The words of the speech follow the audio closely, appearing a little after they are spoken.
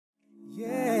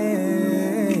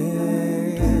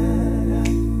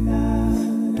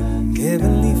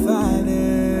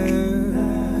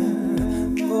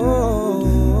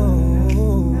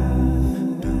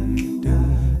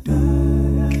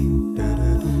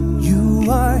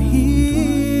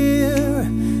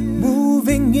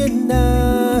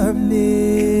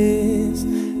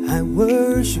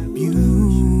worship you,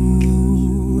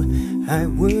 I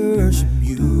worship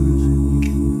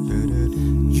you.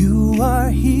 You are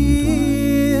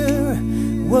here,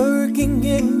 working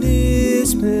in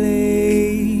this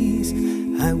place.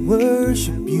 I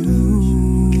worship you,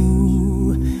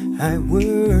 I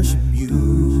worship you.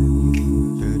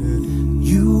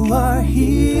 You are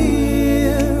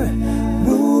here,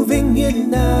 moving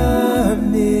in our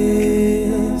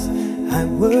midst. I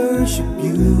worship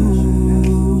you,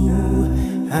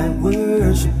 I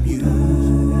worship you.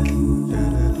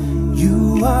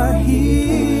 You are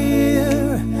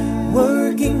here,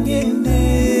 working in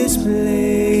this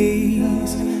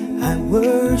place. I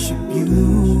worship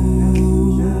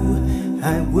you,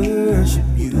 I worship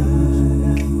you.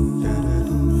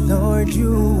 Lord,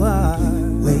 you are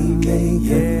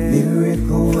Waymaker,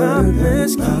 miracle worker,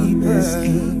 promise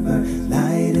keeper,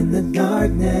 light in the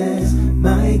darkness.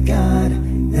 My God,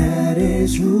 that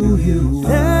is who you are.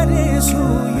 That is who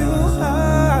you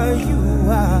are. You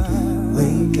are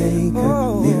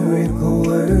Waymaker, miracle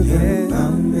worker,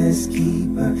 promise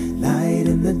keeper, light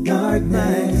in the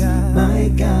darkness. My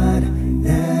God,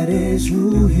 that is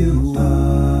who you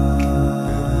are.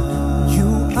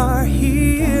 You are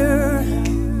here,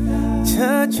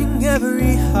 touching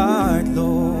every heart,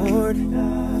 Lord.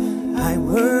 I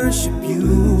worship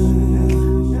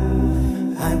you,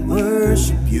 I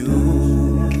worship you.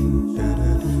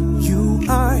 You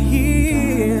are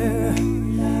here,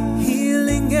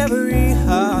 healing every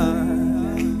heart.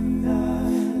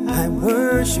 I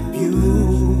worship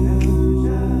you,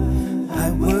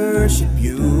 I worship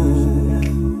you.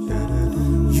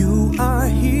 You are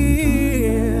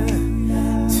here,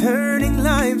 turning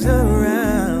lives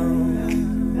around.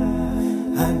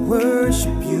 I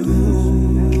worship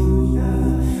you,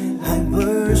 I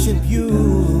worship you.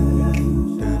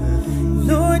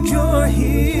 Lord, you're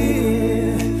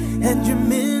here, and you're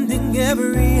mending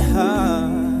every heart.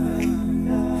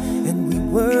 And we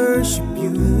worship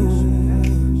you,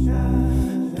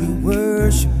 we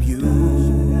worship you.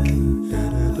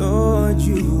 Lord,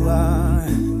 you are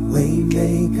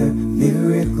Waymaker,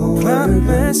 miracle worker,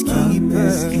 promise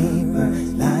keeper,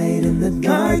 light in the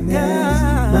darkness.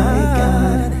 My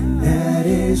God, that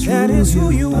is who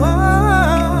you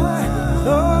are.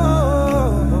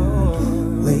 Lord,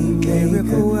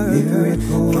 Waymaker,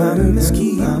 miracle promise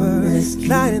keeper,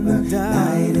 light in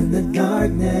the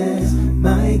darkness.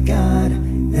 My God,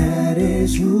 that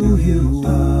is who you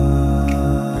are.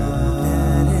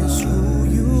 That is who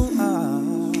you are.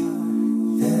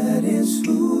 That is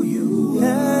who you are.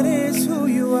 That is who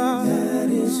you are. That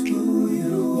is who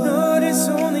you are. Lord, it's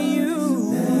only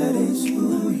you. That is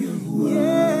who you are.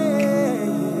 Yeah,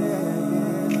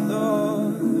 yeah,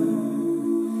 Lord.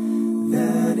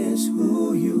 That is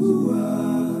who you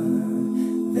are.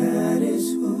 That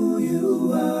is who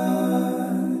you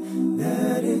are.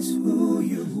 That is who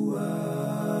you are.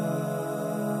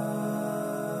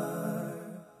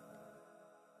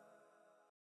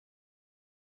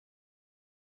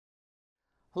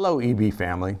 Hello, EB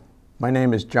family. My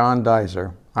name is John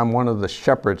Dizer. I'm one of the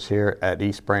shepherds here at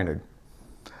East Brainerd.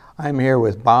 I'm here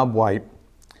with Bob White,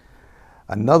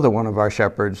 another one of our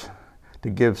shepherds, to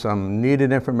give some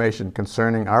needed information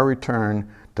concerning our return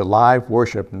to live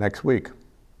worship next week.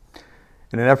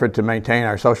 In an effort to maintain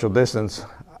our social distance,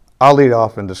 I'll lead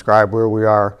off and describe where we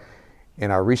are in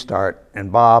our restart,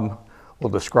 and Bob will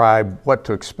describe what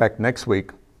to expect next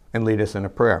week and lead us in a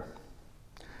prayer.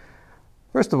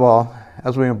 First of all,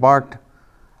 as we embarked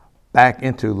back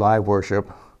into live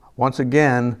worship, once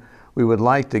again, we would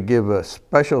like to give a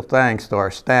special thanks to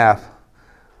our staff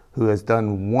who has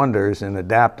done wonders in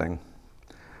adapting.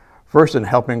 First, in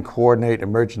helping coordinate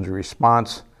emergency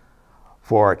response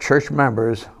for our church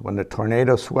members when the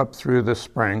tornado swept through this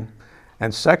spring,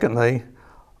 and secondly,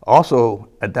 also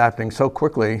adapting so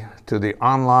quickly to the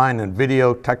online and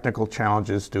video technical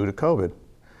challenges due to COVID.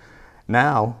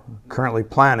 Now, currently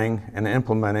planning and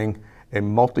implementing a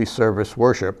multi-service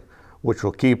worship, which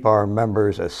will keep our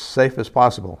members as safe as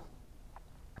possible.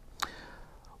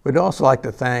 We'd also like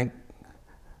to thank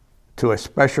to a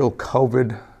special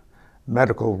COVID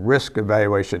medical risk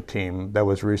evaluation team that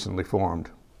was recently formed.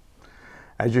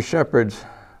 As your shepherds,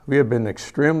 we have been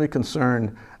extremely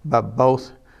concerned about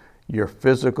both your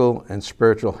physical and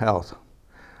spiritual health.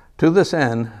 To this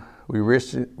end, we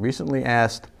recently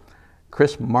asked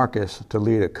Chris Marcus to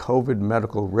lead a COVID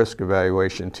medical risk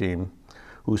evaluation team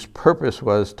whose purpose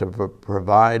was to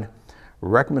provide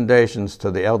recommendations to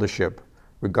the eldership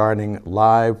regarding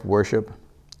live worship.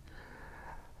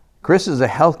 Chris is a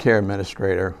healthcare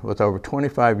administrator with over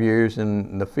 25 years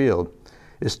in the field.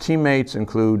 His teammates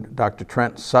include Dr.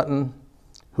 Trent Sutton,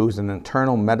 who's an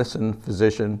internal medicine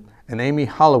physician and Amy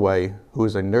Holloway, who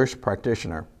is a nurse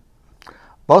practitioner.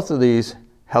 Both of these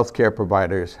healthcare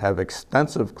providers have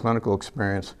extensive clinical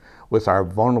experience with our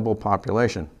vulnerable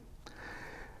population.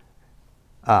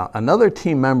 Another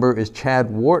team member is Chad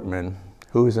Wortman,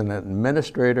 who is an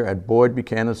administrator at Boyd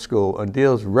Buchanan School and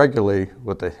deals regularly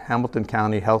with the Hamilton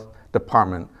County Health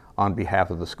Department on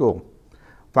behalf of the school.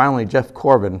 Finally, Jeff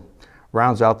Corbin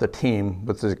rounds out the team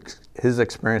with his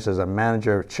experience as a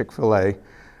manager of Chick-fil-A,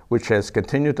 which has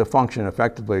continued to function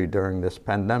effectively during this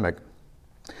pandemic.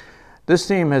 This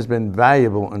team has been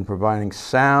valuable in providing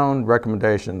sound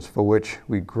recommendations for which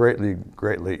we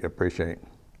greatly appreciate.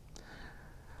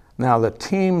 Now, the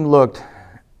team looked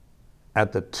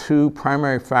at the two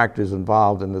primary factors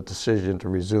involved in the decision to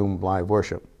resume live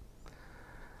worship.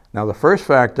 Now, the first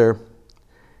factor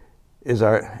is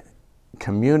our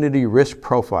community risk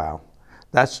profile.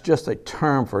 That's just a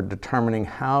term for determining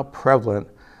how prevalent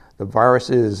the virus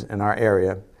is in our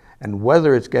area and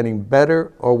whether it's getting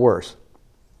better or worse.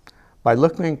 By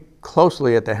looking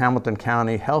closely at the Hamilton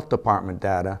County Health Department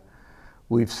data,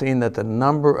 we've seen that the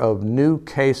number of new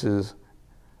cases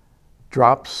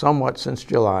dropped somewhat since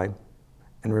July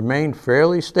and remained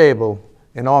fairly stable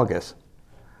in August.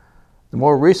 The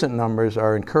more recent numbers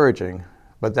are encouraging,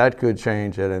 but that could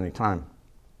change at any time.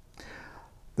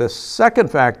 The second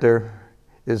factor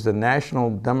is the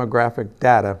national demographic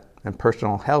data and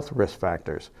personal health risk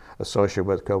factors associated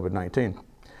with COVID-19.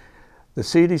 The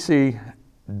CDC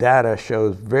data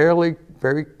shows very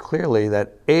clearly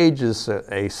that age is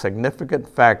a significant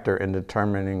factor in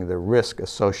determining the risk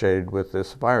associated with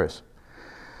this virus.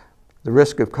 The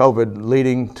risk of COVID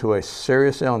leading to a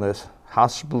serious illness,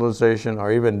 hospitalization,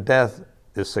 or even death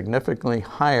is significantly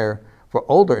higher for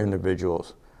older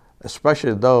individuals,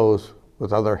 especially those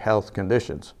with other health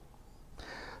conditions.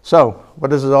 So,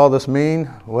 what does all this mean?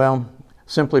 Well,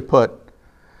 simply put,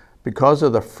 because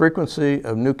of the frequency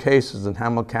of new cases in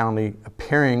Hamilton County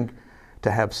appearing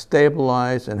to have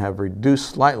stabilized and have reduced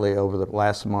slightly over the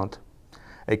last month,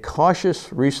 a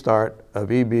cautious restart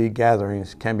of EB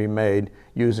gatherings can be made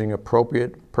using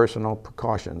appropriate personal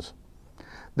precautions.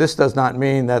 This does not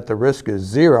mean that the risk is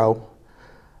zero,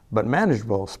 but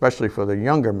manageable, especially for the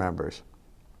younger members.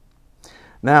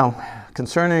 Now,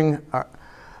 concerning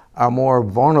our more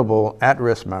vulnerable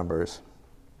at-risk members,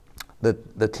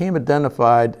 the team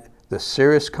identified the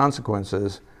serious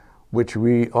consequences which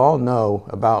we all know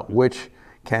about, which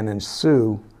can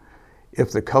ensue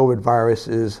if the COVID virus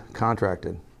is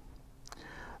contracted.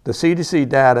 The CDC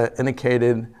data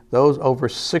indicated those over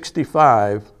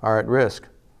 65 are at risk,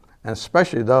 and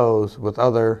especially those with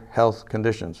other health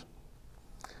conditions.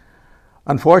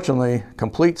 Unfortunately,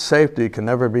 complete safety can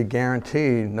never be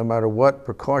guaranteed no matter what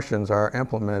precautions are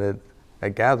implemented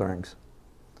at gatherings.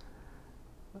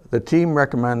 The team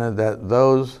recommended that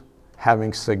those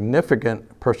having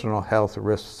significant personal health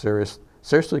risks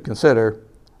seriously consider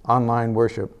online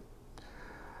worship.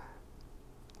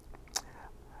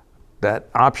 That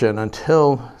option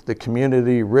until the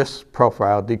community risk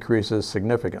profile decreases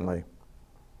significantly.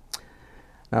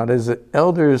 Now, it is the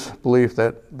elders' belief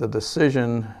that the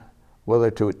decision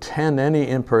whether to attend any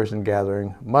in-person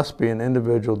gathering must be an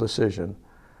individual decision,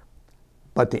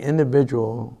 but the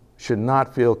individual should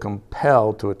not feel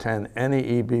compelled to attend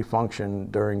any EB function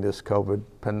during this COVID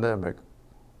pandemic.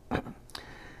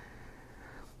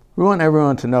 We want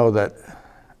everyone to know that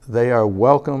they are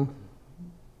welcome,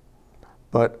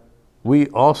 but we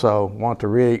also want to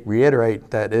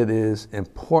reiterate that it is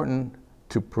important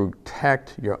to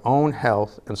protect your own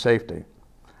health and safety.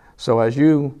 So as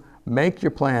you make your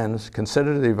plans,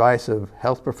 consider the advice of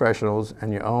health professionals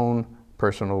and your own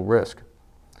personal risk.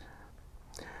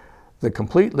 The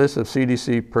complete list of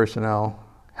CDC personnel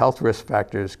health risk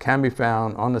factors can be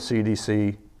found on the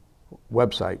CDC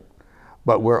website,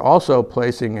 but we're also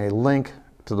placing a link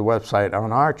to the website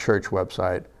on our church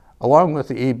website, along with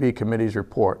the EB Committee's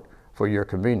report for your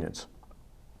convenience.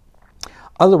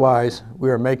 Otherwise, we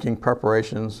are making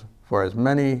preparations for as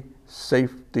many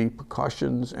safety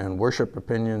precautions and worship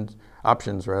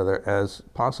options as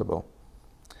possible.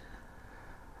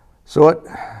 So what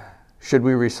should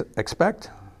we expect?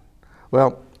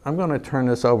 Well, I'm going to turn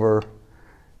this over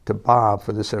to Bob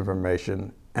for this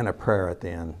information and a prayer at the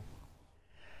end.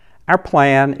 Our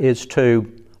plan is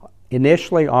to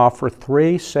initially offer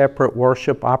 3 separate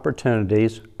worship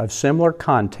opportunities of similar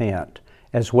content,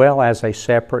 as well as a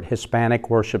separate Hispanic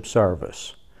worship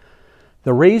service.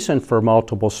 The reason for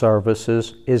multiple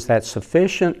services is that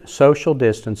sufficient social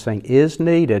distancing is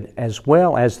needed, as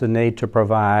well as the need to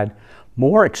provide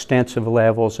more extensive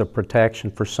levels of protection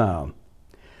for some.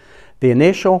 The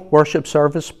initial worship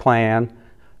service plan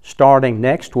starting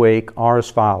next week are as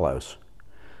follows.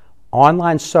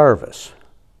 Online service.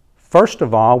 First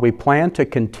of all, we plan to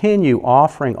continue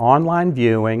offering online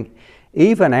viewing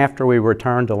even after we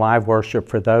return to live worship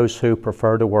for those who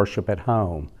prefer to worship at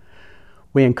home.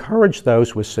 We encourage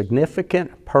those with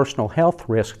significant personal health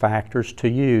risk factors to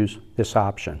use this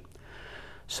option.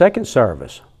 Second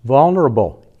service,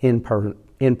 vulnerable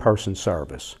in-person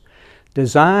service,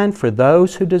 designed for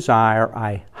those who desire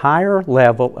a higher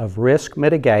level of risk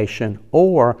mitigation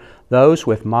or those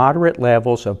with moderate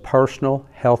levels of personal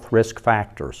health risk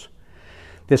factors.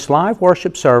 This live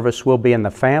worship service will be in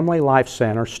the Family Life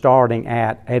Center starting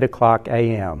at 8 o'clock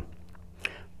a.m.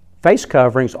 Face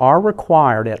coverings are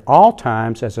required at all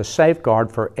times as a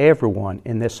safeguard for everyone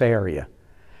in this area.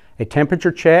 A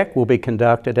temperature check will be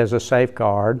conducted as a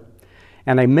safeguard,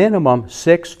 and a minimum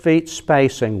 6 feet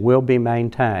spacing will be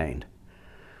maintained.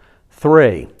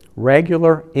 3.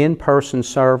 Regular in-person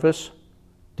service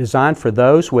designed for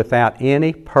those without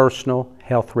any personal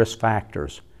health risk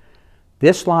factors.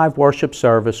 This live worship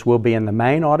service will be in the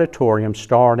main auditorium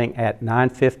starting at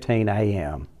 9:15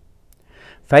 a.m.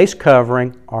 Face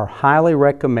covering are highly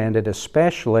recommended,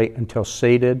 especially until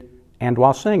seated and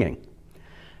while singing.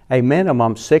 A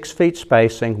minimum 6 feet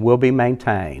spacing will be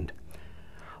maintained.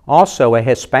 Also, a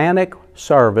Hispanic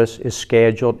service is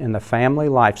scheduled in the Family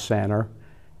Life Center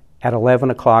at 11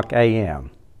 o'clock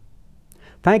a.m.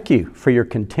 Thank you for your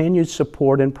continued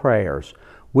support and prayers.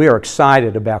 We are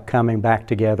excited about coming back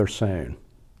together soon.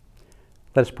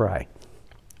 Let's pray.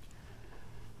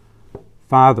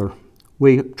 Father,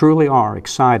 we truly are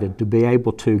excited to be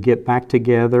able to get back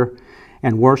together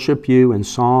and worship you in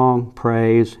song,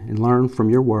 praise, and learn from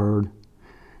your word.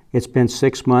 It's been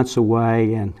 6 months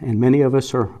away, and many of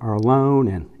us are alone,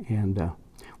 and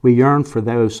we yearn for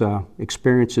those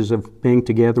experiences of being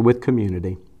together with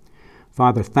community.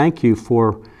 Father, thank you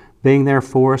for being there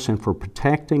for us and for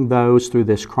protecting those through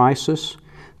this crisis.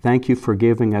 Thank you for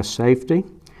giving us safety,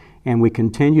 and we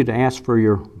continue to ask for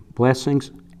your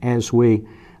blessings as we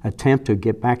attempt to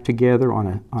get back together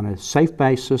on a safe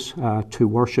basis to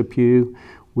worship you.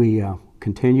 We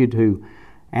continue to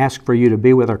ask for you to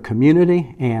be with our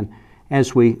community, and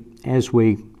as we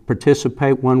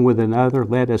participate one with another,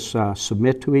 let us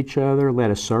submit to each other,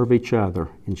 let us serve each other.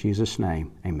 In Jesus'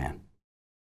 name, amen.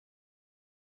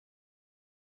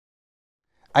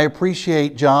 I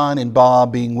appreciate John and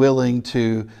Bob being willing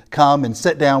to come and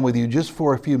sit down with you just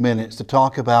for a few minutes to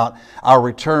talk about our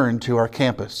return to our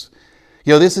campus.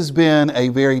 You know, this has been a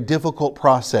very difficult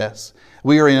process.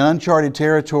 We are in uncharted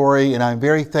territory, and I'm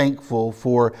very thankful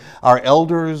for our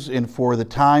elders and for the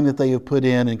time that they have put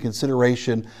in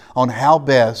consideration on how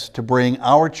best to bring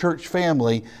our church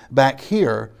family back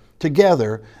here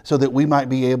together so that we might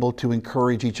be able to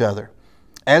encourage each other.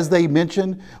 As they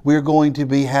mentioned, we're going to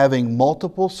be having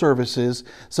multiple services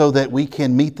so that we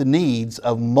can meet the needs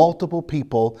of multiple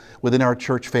people within our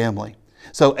church family.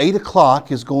 So 8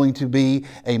 o'clock is going to be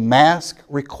a mask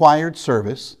required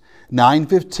service.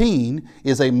 9:15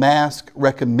 is a mask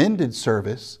recommended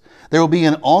service. There will be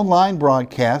an online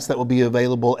broadcast that will be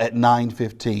available at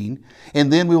 9:15,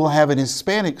 and then we will have an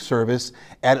Hispanic service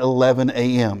at 11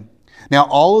 a.m. Now,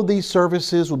 all of these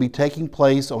services will be taking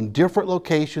place on different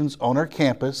locations on our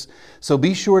campus, so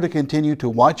be sure to continue to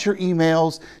watch your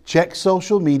emails, check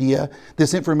social media.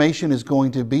 This information is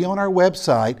going to be on our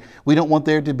website. We don't want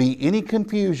there to be any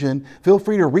confusion. Feel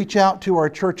free to reach out to our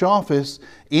church office.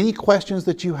 Any questions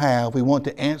that you have, we want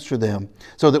to answer them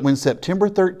so that when September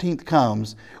 13th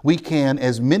comes, we can,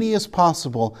 as many as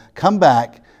possible, come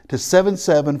back to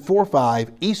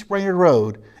 7745 East Brainerd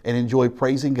Road and enjoy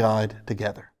praising God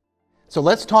together. So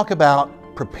let's talk about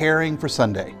preparing for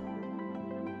Sunday.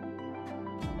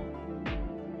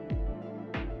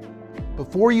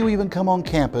 Before you even come on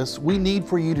campus, we need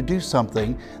for you to do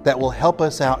something that will help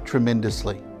us out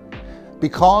tremendously.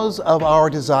 Because of our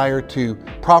desire to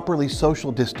properly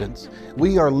social distance,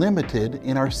 we are limited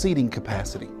in our seating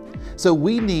capacity. So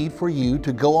we need for you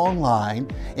to go online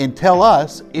and tell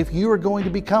us if you are going to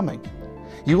be coming.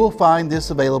 You will find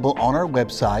this available on our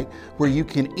website where you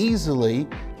can easily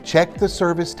check the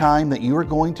service time that you are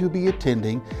going to be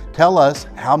attending. Tell us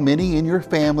how many in your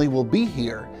family will be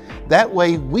here. That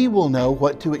way we will know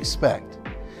what to expect.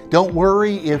 Don't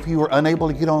worry if you are unable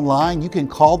to get online. You can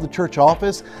call the church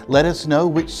office. Let us know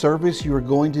which service you are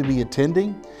going to be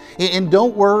attending. And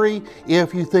don't worry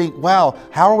if you think, wow,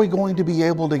 how are we going to be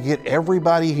able to get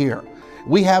everybody here?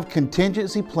 We have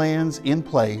contingency plans in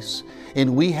place,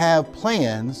 and we have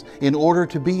plans in order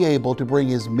to be able to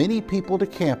bring as many people to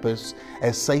campus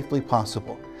as safely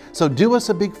possible. So do us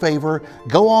a big favor,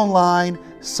 go online,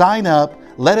 sign up,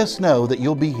 let us know that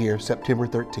you'll be here September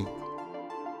 13th.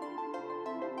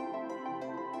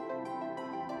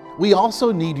 We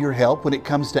also need your help when it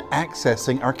comes to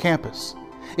accessing our campus.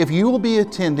 If you will be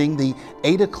attending the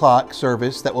 8 o'clock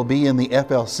service that will be in the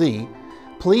FLC,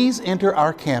 please enter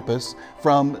our campus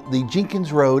from the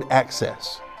Jenkins Road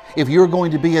access. If you're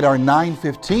going to be at our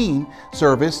 9:15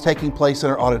 service taking place in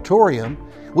our auditorium,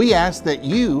 we ask that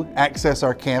you access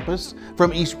our campus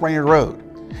from East Brainerd Road.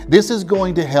 This is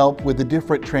going to help with the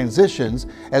different transitions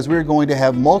as we're going to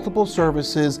have multiple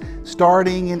services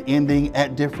starting and ending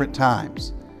at different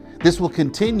times. This will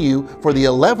continue for the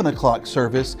 11 o'clock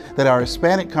service that our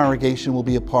Hispanic congregation will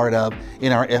be a part of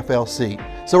in our FLC.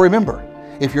 So remember,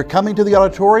 if you're coming to the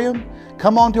auditorium,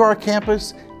 come onto our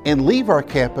campus and leave our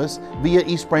campus via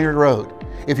East Brainerd Road.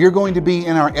 If you're going to be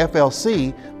in our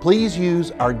FLC, please use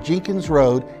our Jenkins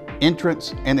Road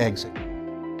entrance and exit.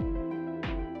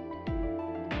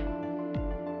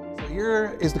 So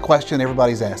here is the question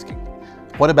everybody's asking.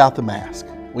 What about the mask?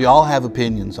 We all have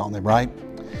opinions on them, right?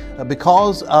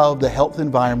 Because of the health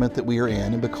environment that we are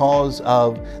in and because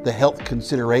of the health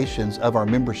considerations of our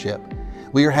membership,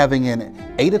 we are having an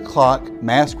 8 o'clock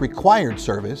mask required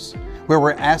service where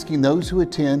we're asking those who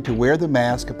attend to wear the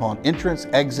mask upon entrance,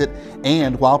 exit,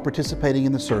 and while participating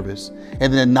in the service.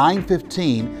 And then a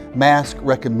 9:15 mask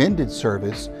recommended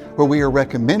service where we are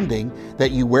recommending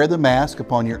that you wear the mask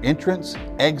upon your entrance,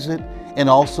 exit, and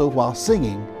also while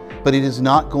singing, but it is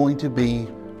not going to be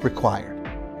required.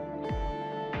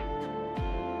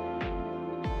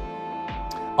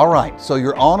 All right, so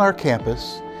you're on our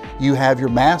campus, you have your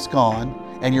mask on,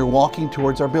 and you're walking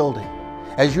towards our building.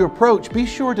 As you approach, be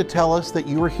sure to tell us that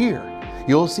you are here.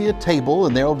 You'll see a table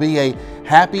and there will be a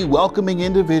happy, welcoming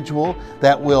individual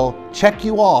that will check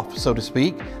you off, so to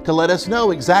speak, to let us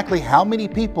know exactly how many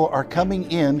people are coming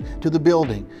in to the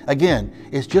building. Again,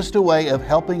 it's just a way of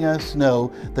helping us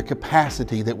know the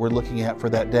capacity that we're looking at for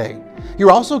that day.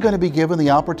 You're also going to be given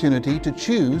the opportunity to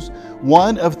choose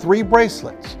one of 3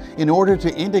 bracelets in order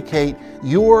to indicate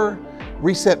your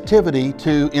receptivity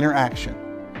to interaction.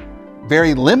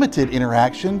 Very limited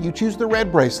interaction, you choose the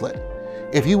red bracelet.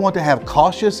 If you want to have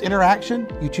cautious interaction,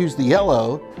 you choose the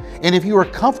yellow. And if you are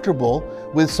comfortable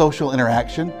with social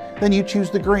interaction, then you choose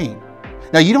the green.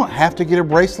 Now, you don't have to get a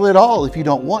bracelet at all if you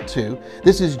don't want to.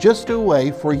 This is just a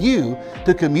way for you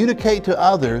to communicate to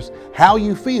others how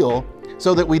you feel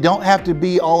so that we don't have to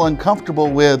be all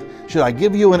uncomfortable with, should I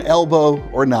give you an elbow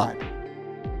or not?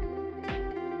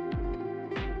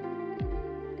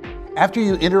 After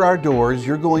you enter our doors,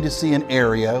 you're going to see an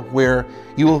area where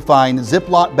you will find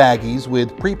Ziploc baggies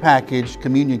with prepackaged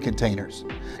communion containers.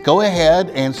 Go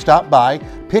ahead and stop by,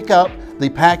 pick up the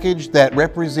package that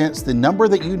represents the number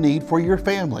that you need for your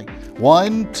family.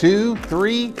 1, 2,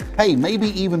 3, hey, maybe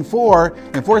even 4.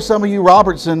 And for some of you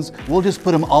Robertsons, we'll just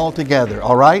put them all together,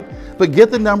 all right? But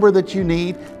get the number that you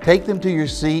need, take them to your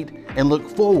seat, and look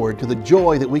forward to the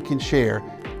joy that we can share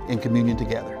in communion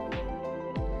together.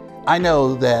 I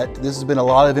know that this has been a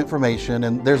lot of information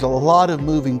and there's a lot of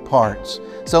moving parts.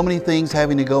 So many things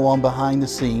having to go on behind the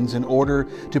scenes in order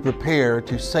to prepare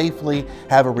to safely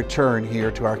have a return here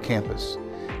to our campus.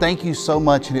 Thank you so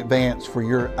much in advance for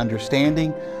your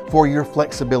understanding, for your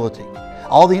flexibility.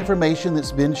 All the information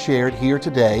that's been shared here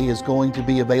today is going to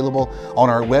be available on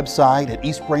our website at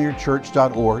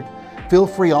eastbrainerdchurch.org. Feel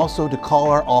free also to call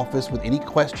our office with any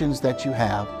questions that you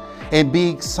have. And be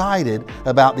excited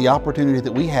about the opportunity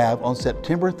that we have on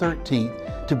September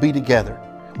 13th to be together.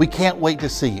 We can't wait to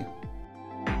see you.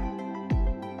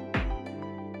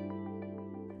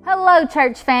 Hello,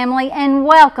 church family, and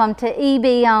welcome to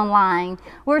EB Online.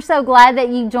 We're so glad that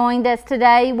you joined us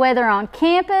today, whether on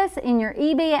campus, in your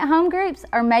EB at home groups,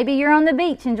 or maybe you're on the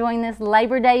beach enjoying this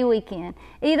Labor Day weekend.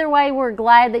 Either way, we're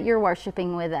glad that you're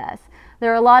worshiping with us.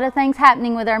 There are a lot of things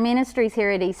happening with our ministries here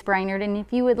at East Brainerd, and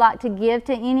if you would like to give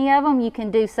to any of them, you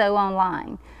can do so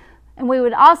online. And we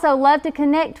would also love to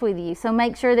connect with you, so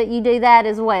make sure that you do that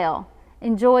as well.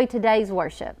 Enjoy today's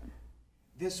worship.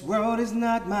 This world is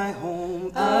not my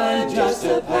home, I'm just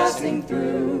a passing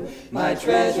through. My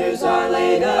treasures are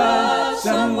laid up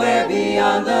somewhere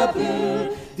beyond the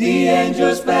blue. The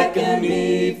angels beckon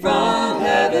me from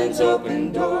heaven's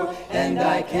open door, and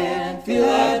I can't feel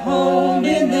at home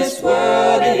in this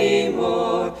world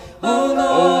anymore. Oh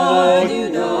Lord,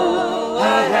 you know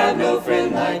I have no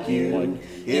friend like you.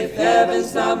 If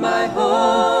heaven's not my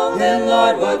home, then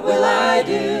Lord, what will I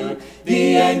do?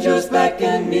 The angels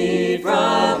beckon me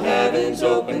from heaven's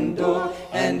open door,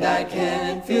 and I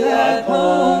can't feel at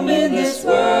home in this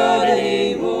world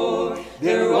anymore.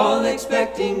 They're all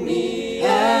expecting me,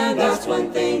 and that's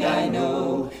one thing I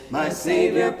know. My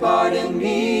Savior pardoned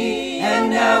me,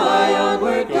 and now I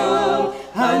onward go.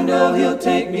 I I know He'll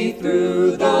take me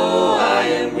through, though I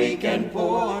am weak and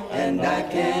poor, and I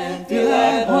can't feel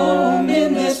at home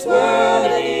in this world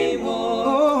anymore.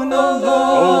 Oh no,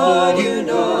 Lord, you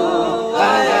know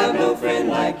I have no friend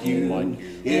like you.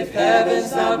 If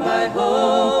heaven's not my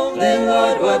home, then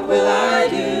Lord, what will I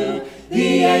do?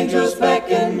 The angels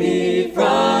beckon me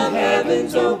from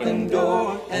heaven's open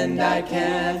door, and I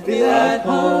can't feel at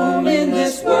home in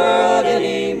this world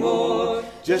anymore.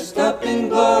 Just up in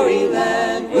glory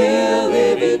land we'll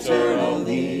live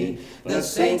eternally. The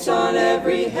saints on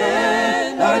every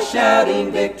hand are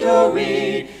shouting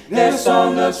victory. Their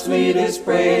song of sweetest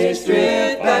praise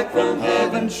drift back from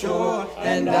heaven's shore,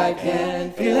 and I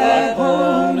can't feel at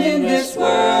home in this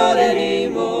world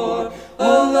anymore.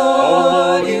 Oh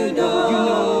Lord, you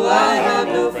know I have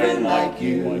no friend like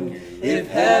you. If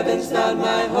heaven's not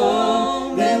my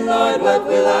home, then Lord, what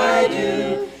will I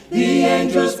do? The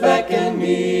angels beckon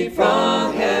me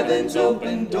from heaven's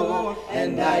open door,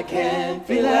 and I can't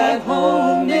feel at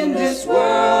home in this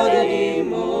world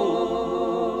anymore.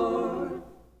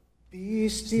 Be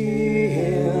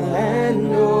still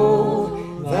and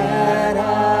know that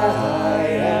I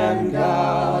am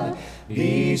God.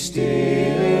 Be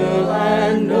still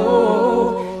and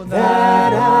know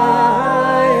that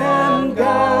I am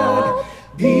God.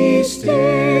 Be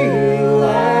still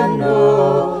and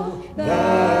know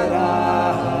that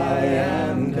I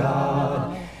am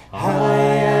God. I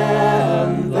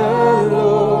am the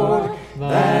Lord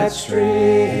that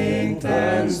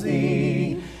strengthens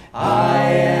thee. I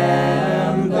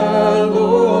am the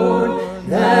Lord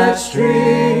that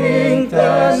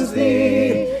strengthens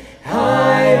thee.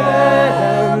 I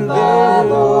am the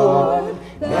Lord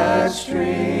that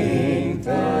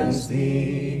strengthens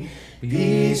thee.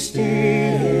 Be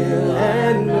still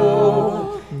and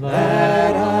know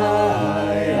that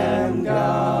I am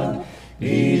God.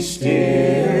 Be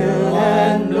still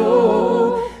and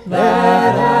know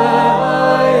that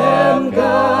I am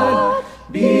God.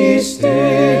 Be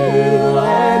still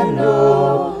and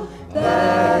know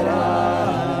that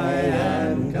I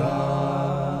am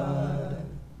God.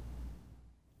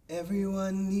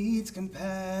 Everyone needs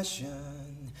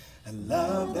compassion, a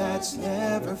love that's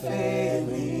never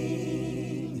failing.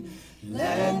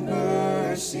 Let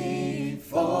mercy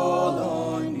fall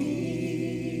on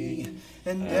me.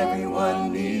 And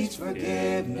everyone needs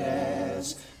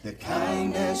forgiveness, the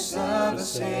kindness of a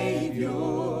Savior,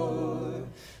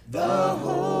 the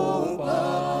hope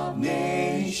of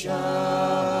nations.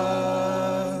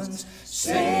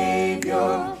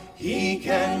 Savior, He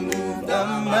can move the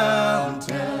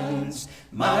mountains.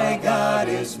 My God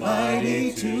is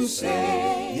mighty to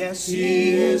save. Yes,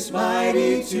 He is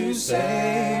mighty to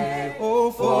save.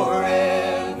 Oh,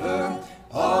 forever,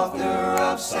 author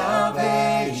of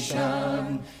salvation.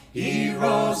 He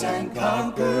rose and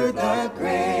conquered the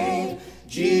grave.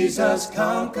 Jesus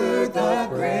conquered the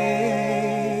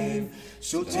grave.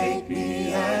 So take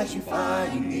me as you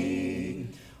find me,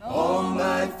 all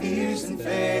my fears and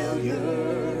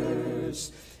failures.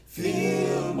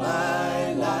 Fill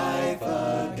my life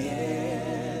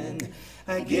again.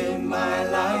 I give my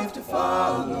life to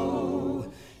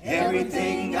follow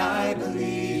everything I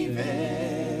believe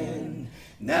in.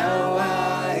 Now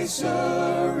I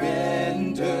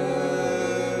surrender.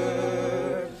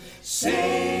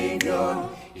 Savior,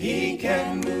 He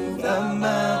can move the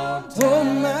mountains. Oh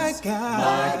my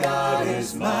God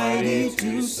is mighty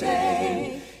to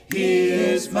save. He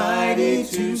is mighty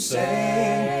to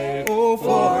save. Oh,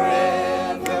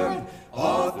 forever,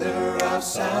 author of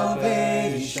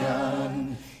salvation.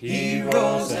 He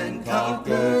rose and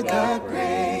conquered the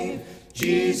grave.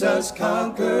 Jesus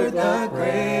conquered the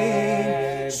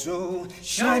grave. So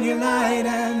shine your light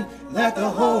and let the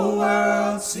whole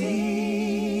world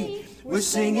see. We're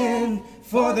singing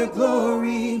for the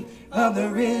glory of the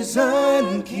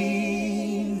risen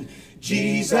King.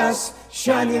 Jesus,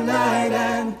 shine your light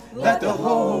and let the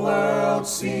whole world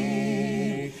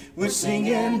see. We're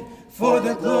singing for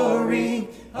the glory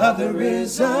of the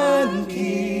risen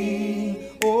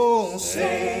King. Oh,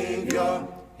 Savior,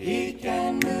 He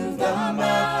can move the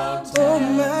mountains. Oh,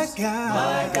 my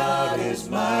God is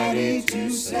mighty to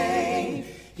save.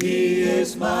 He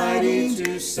is mighty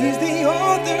to save. He's the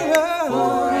author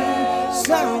of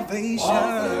salvation.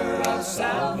 Author of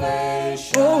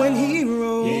salvation. Oh, and He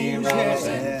rose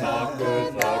and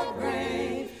conquered the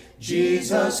grave.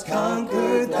 Jesus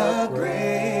conquered the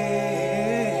grave.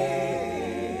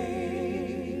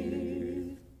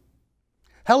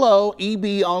 Hello,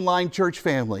 EB Online Church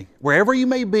family. Wherever you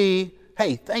may be,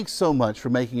 hey, thanks so much for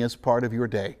making us part of your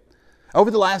day. Over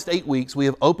the last 8 weeks, we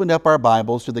have opened up our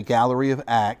Bibles to the gallery of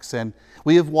Acts, and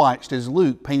we have watched as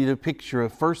Luke painted a picture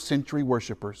of first century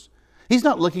worshipers. He's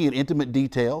not looking at intimate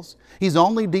details. He's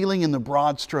only dealing in the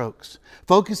broad strokes,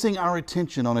 focusing our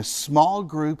attention on a small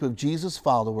group of Jesus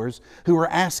followers who are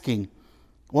asking,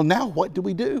 well, now what do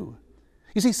we do?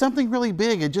 You see, something really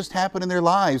big had just happened in their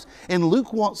lives, and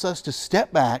Luke wants us to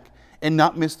step back and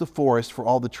not miss the forest for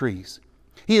all the trees.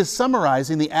 He is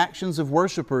summarizing the actions of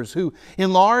worshipers who,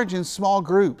 in large and small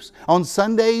groups, on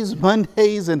Sundays,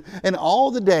 Mondays, and all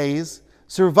the days,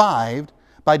 survived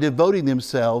by devoting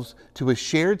themselves to a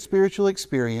shared spiritual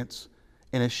experience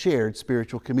and a shared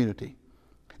spiritual community.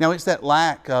 Now, it's that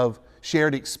lack of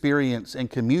shared experience and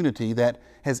community that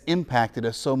has impacted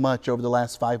us so much over the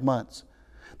last 5 months.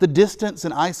 The distance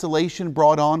and isolation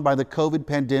brought on by the COVID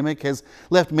pandemic has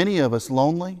left many of us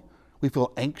lonely. We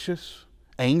feel anxious,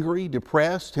 angry,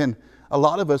 depressed, and a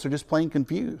lot of us are just plain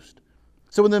confused.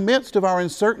 So in the midst of our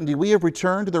uncertainty, we have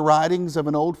returned to the writings of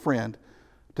an old friend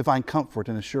to find comfort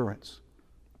and assurance.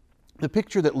 The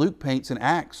picture that Luke paints in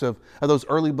Acts of those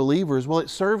early believers, well,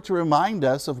 it served to remind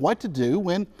us of what to do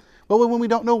when we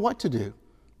don't know what to do.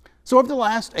 So over the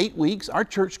last 8 weeks, our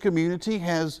church community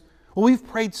we've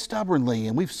prayed stubbornly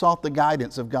and we've sought the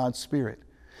guidance of God's Spirit.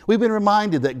 We've been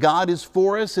reminded that God is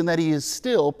for us and that He is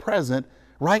still present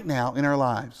right now in our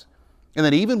lives. And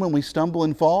that even when we stumble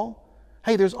and fall,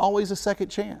 hey, there's always a second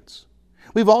chance.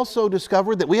 We've also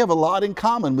discovered that we have a lot in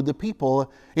common with the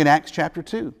people in Acts chapter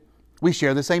 2. We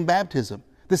share the same baptism,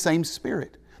 the same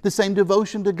Spirit, the same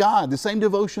devotion to God, the same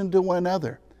devotion to one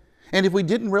another. And if we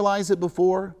didn't realize it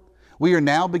before, we are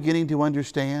now beginning to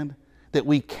understand that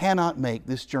we cannot make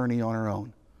this journey on our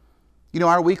own. You know,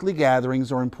 our weekly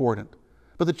gatherings are important,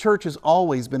 but the church has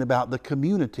always been about the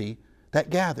community that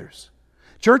gathers.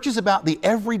 Church is about the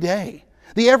everyday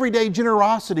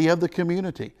generosity of the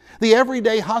community, the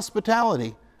everyday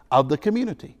hospitality of the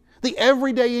community, the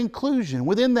everyday inclusion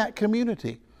within that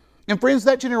community. And friends,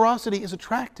 that generosity is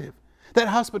attractive. That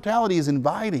hospitality is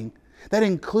inviting. That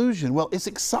inclusion, well, it's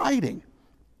exciting.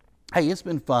 Hey, it's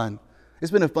been fun. It's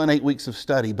been a fun 8 weeks of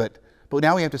study, but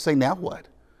now we have to say, now what?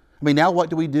 I mean, now what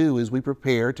do we do as we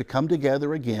prepare to come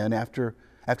together again after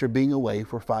being away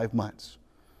for 5 months?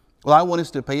 Well, I want us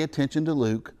to pay attention to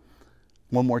Luke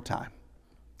one more time.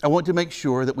 I want to make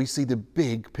sure that we see the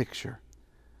big picture.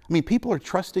 I mean, people are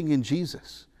trusting in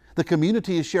Jesus. The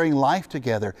community is sharing life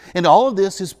together. And all of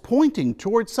this is pointing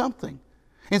towards something.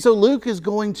 And so Luke is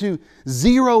going to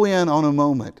zero in on a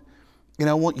moment. And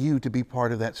I want you to be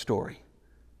part of that story.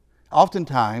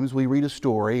 Oftentimes, we read a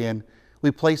story and we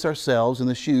place ourselves in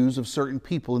the shoes of certain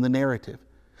people in the narrative.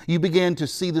 You begin to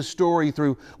see the story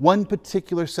through one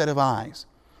particular set of eyes.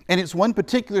 And it's one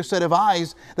particular set of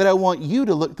eyes that I want you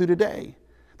to look through today.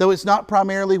 Though it's not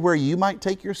primarily where you might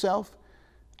take yourself,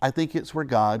 I think it's where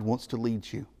God wants to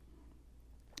lead you.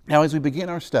 Now, as we begin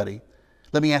our study,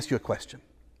 let me ask you a question.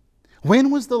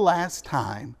 When was the last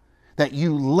time that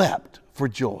you leapt for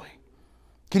joy?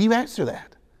 Can you answer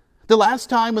that? The last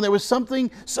time when there was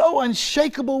something so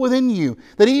unshakable within you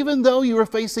that even though you were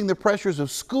facing the pressures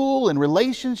of school and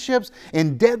relationships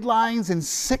and deadlines and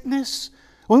sickness,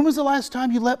 when was the last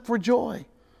time you leapt for joy?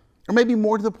 Or maybe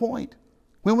more to the point,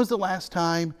 when was the last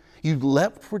time you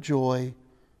leapt for joy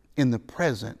in the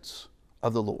presence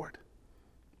of the Lord?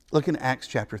 Look in Acts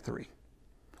chapter 3.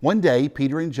 One day,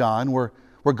 Peter and John were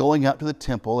going up to the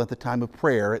temple at the time of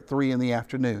prayer at 3 in the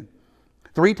afternoon.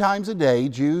 3 times a day,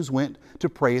 Jews went to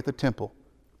pray at the temple.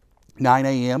 9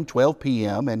 a.m., 12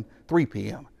 p.m., and 3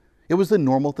 p.m. It was the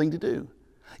normal thing to do.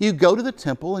 You go to the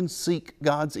temple and seek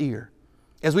God's ear.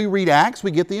 As we read Acts, we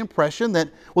get the impression that,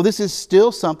 well, this is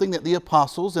still something that the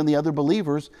apostles and the other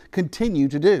believers continue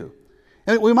to do.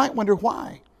 And we might wonder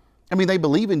why. I mean, they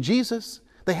believe in Jesus.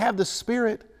 They have the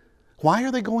Spirit. Why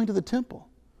are they going to the temple?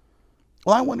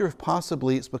 Well, I wonder if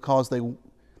possibly it's because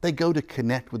they go to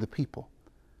connect with the people.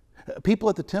 People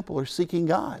at the temple are seeking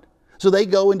God. So they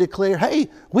go and declare,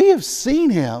 hey, we have seen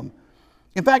Him.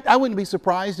 In fact, I wouldn't be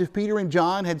surprised if Peter and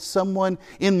John had someone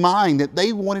in mind that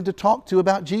they wanted to talk to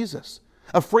about Jesus.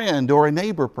 A friend or a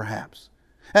neighbor, perhaps.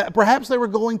 Perhaps they were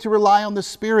going to rely on the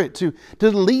Spirit to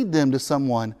lead them to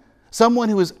someone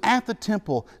who is at the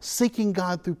temple seeking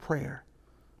God through prayer.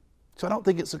 So I don't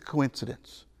think it's a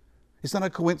coincidence. It's not a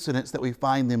coincidence that we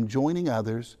find them joining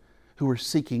others who are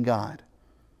seeking God.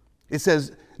 It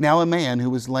says, now a man who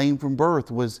was lame from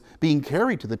birth was being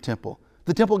carried to the temple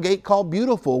gate called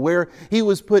Beautiful, where he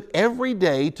was put every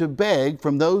day to beg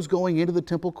from those going into the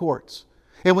temple courts.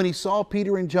 And when he saw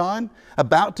Peter and John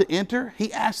about to enter,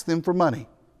 he asked them for money.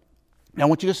 Now I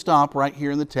want you to stop right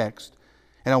here in the text,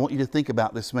 and I want you to think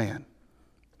about this man.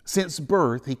 Since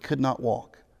birth, he could not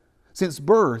walk. Since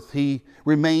birth, he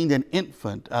remained an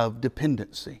infant of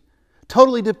dependency,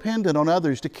 totally dependent on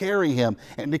others to carry him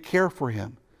and to care for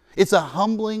him. It's a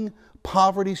humbling,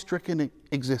 poverty-stricken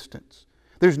existence.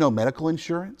 There's no medical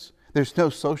insurance. There's no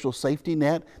social safety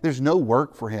net. There's no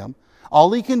work for him.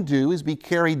 All he can do is be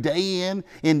carried day in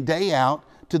and day out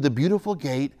to the beautiful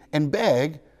gate and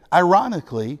beg,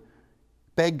 ironically,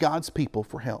 beg God's people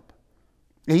for help.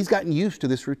 And he's gotten used to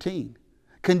this routine,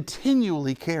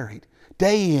 continually carried,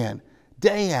 day in,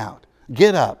 day out.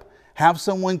 Get up, have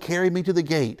someone carry me to the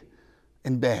gate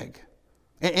and beg.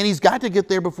 And he's got to get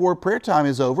there before prayer time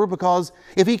is over, because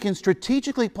if he can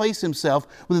strategically place himself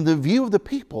within the view of the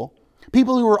people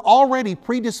who are already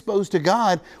predisposed to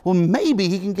God, well, maybe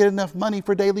he can get enough money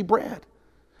for daily bread.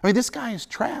 I mean, this guy is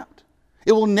trapped.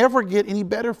 It will never get any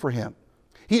better for him.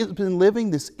 He has been living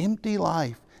this empty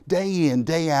life, day in,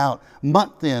 day out,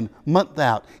 month in, month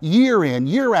out, year in,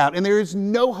 year out, and there is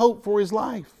no hope for his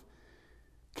life.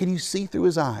 Can you see through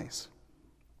his eyes?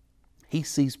 He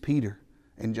sees Peter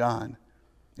and John.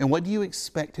 And what do you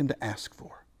expect him to ask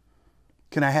for?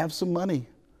 Can I have some money?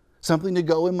 Something to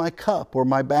go in my cup or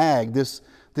my bag, this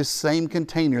same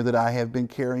container that I have been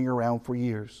carrying around for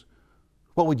years.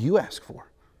 What would you ask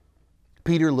for?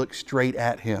 Peter looked straight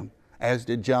at him, as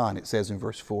did John, it says in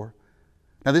verse 4.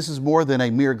 Now this is more than a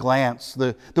mere glance.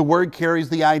 The word carries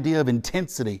the idea of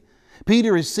intensity.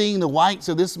 Peter is seeing the whites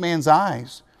of this man's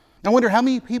eyes. I wonder how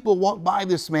many people walk by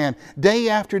this man day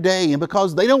after day, and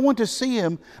because they don't want to see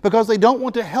him, because they don't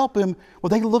want to help him, well,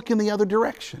 they look in the other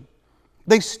direction.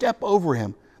 They step over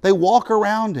him. They walk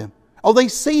around him. Oh, they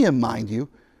see him, mind you,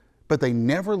 but they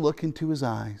never look into his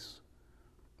eyes.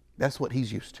 That's what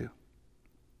he's used to.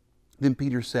 Then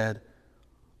Peter said,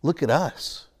 "Look at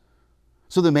us."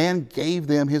 So the man gave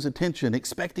them his attention,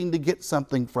 expecting to get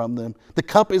something from them. The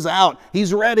cup is out.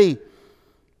 He's ready.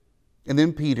 And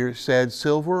then Peter said,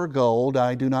 "Silver or gold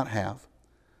I do not have,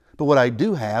 but what I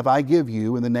do have I give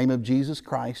you in the name of Jesus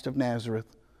Christ of Nazareth.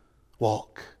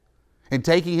 Walk." And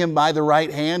taking him by the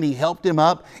right hand, he helped him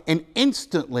up, and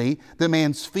instantly the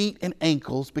man's feet and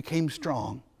ankles became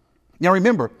strong. Now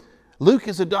remember, Luke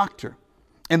is a doctor,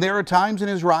 and there are times in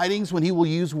his writings when he will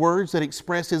use words that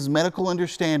express his medical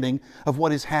understanding of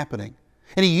what is happening.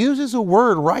 And he uses a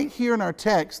word right here in our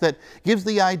text that gives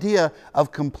the idea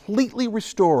of completely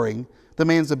restoring the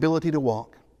man's ability to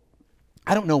walk.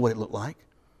 I don't know what it looked like.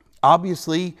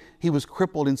 Obviously, he was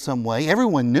crippled in some way.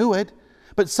 Everyone knew it.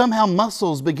 But somehow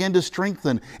muscles began to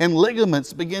strengthen and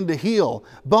ligaments began to heal.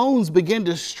 Bones began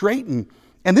to straighten.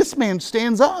 And this man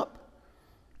stands up.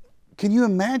 Can you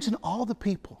imagine all the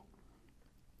people?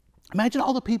 Imagine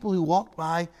all the people who walked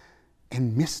by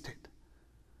and missed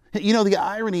it. You know, the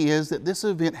irony is that this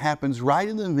event happens right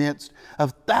in the midst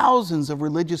of thousands of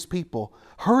religious people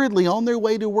hurriedly on their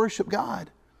way to worship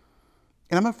God.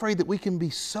 And I'm afraid that we can be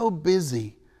so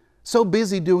busy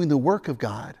doing the work of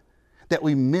God, that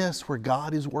we miss where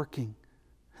God is working.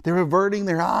 They're averting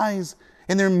their eyes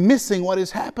and they're missing what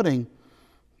is happening.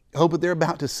 Oh, but they're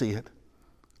about to see it.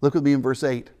 Look with me in verse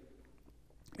 8.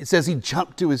 It says he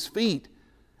jumped to his feet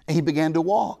and he began to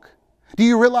walk. Do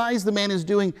you realize the man is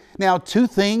doing now two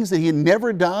things that he had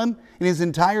never done in his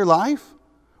entire life?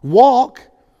 Walk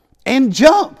and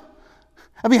jump.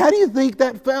 I mean, how do you think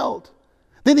that felt?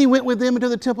 Then he went with them into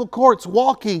the temple courts,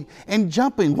 walking and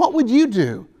jumping. What would you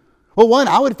do? Well, one,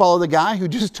 I would follow the guy who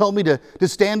just told me to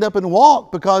stand up and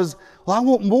walk because, well, I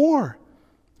want more.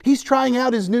 He's trying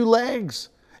out his new legs.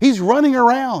 He's running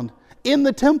around in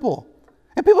the temple.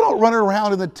 And people don't run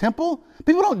around in the temple.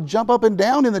 People don't jump up and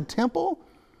down in the temple.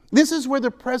 This is where the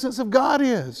presence of God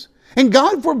is. And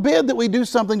God forbid that we do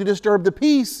something to disturb the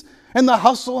peace and the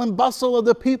hustle and bustle of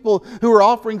the people who are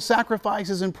offering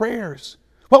sacrifices and prayers.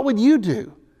 What would you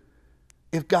do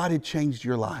if God had changed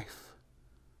your life?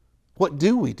 What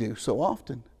do we do so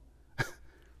often?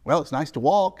 Well, it's nice to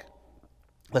walk.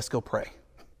 Let's go pray.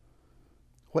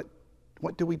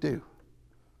 What do we do?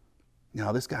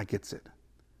 Now, this guy gets it.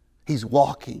 He's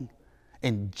walking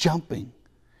and jumping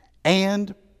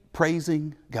and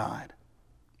praising God.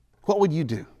 What would you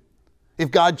do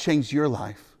if God changed your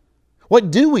life?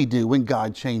 What do we do when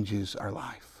God changes our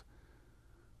life?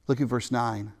 Look at verse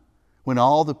 9. When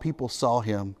all the people saw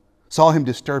him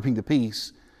disturbing the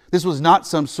peace, this was not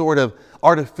some sort of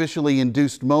artificially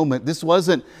induced moment. This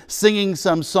wasn't singing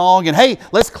some song and, hey,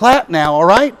 let's clap now, all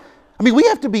right? I mean, we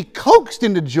have to be coaxed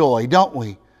into joy, don't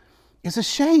we? It's a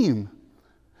shame.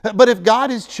 But if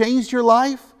God has changed your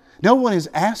life, no one is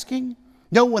asking,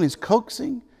 no one is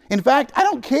coaxing. In fact, I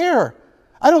don't care.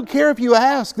 I don't care if you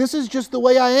ask. This is just the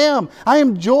way I am. I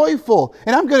am joyful,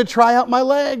 and I'm going to try out my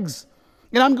legs,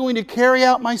 and I'm going to carry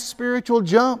out my spiritual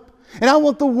jump. And I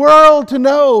want the world to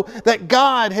know that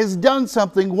God has done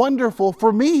something wonderful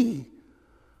for me.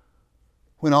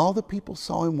 When all the people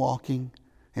saw him walking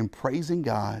and praising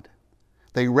God,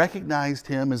 they recognized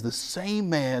him as the same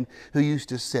man who used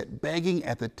to sit begging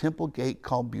at the temple gate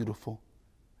called Beautiful.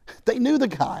 They knew the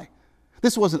guy.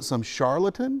 This wasn't some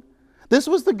charlatan. This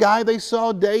was the guy they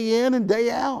saw day in and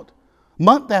day out,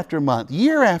 month after month,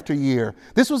 year after year.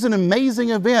 This was an amazing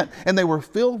event, and they were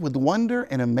filled with wonder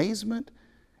and amazement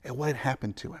at what had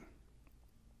happened to him.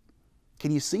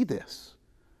 Can you see this?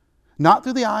 Not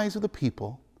through the eyes of the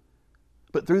people,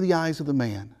 but through the eyes of the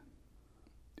man.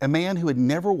 A man who had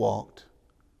never walked,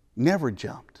 never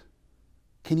jumped.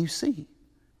 Can you see?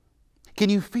 Can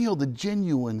you feel the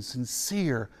genuine,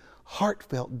 sincere,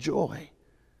 heartfelt joy?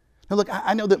 Now look,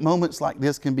 I know that moments like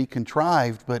this can be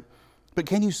contrived, but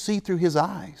can you see through his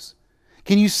eyes?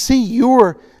 Can you see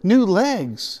your new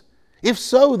legs? If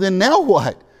so, then now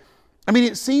what? I mean,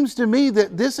 it seems to me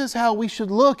that this is how we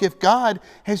should look if God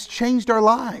has changed our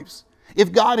lives,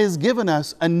 if God has given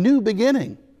us a new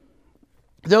beginning.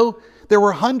 Though there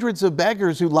were hundreds of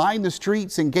beggars who lined the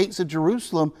streets and gates of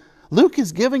Jerusalem, Luke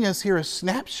is giving us here a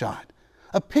snapshot,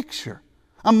 a picture,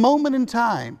 a moment in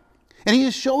time. And he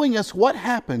is showing us what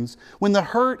happens when the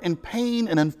hurt and pain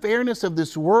and unfairness of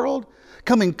this world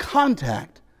come in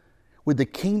contact with the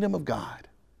kingdom of God.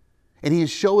 And he is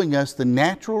showing us the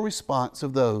natural response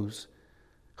of those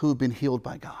who have been healed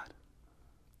by God.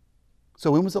 So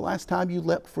when was the last time you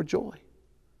leapt for joy?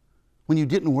 When you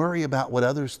didn't worry about what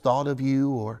others thought of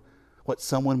you or what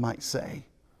someone might say.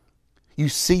 You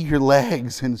see your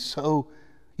legs, and so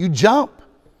you jump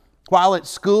while at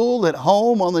school, at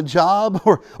home, on the job,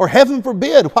 or heaven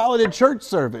forbid, while at a church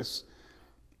service.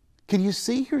 Can you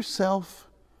see yourself?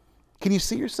 Can you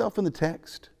see yourself in the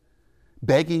text,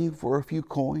 begging for a few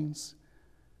coins?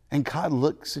 And God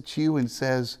looks at you and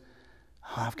says,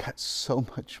 oh, I've got so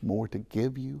much more to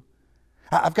give you.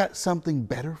 I've got something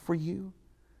better for you.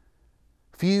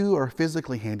 Few are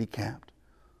physically handicapped.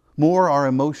 More are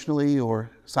emotionally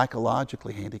or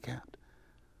psychologically handicapped.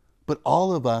 But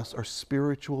all of us are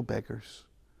spiritual beggars.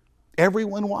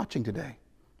 Everyone watching today.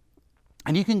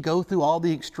 And you can go through all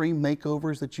the extreme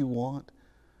makeovers that you want,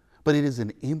 but it is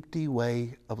an empty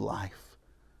way of life.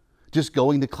 Just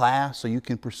going to class so you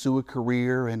can pursue a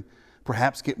career and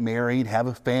perhaps get married, have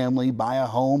a family, buy a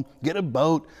home, get a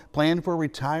boat, plan for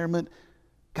retirement.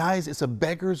 Guys, it's a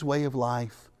beggar's way of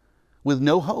life with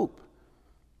no hope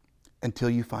until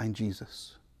you find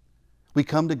Jesus. We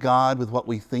come to God with what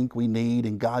we think we need,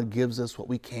 and God gives us what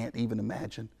we can't even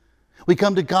imagine. We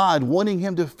come to God wanting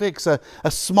him to fix a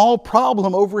small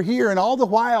problem over here, and all the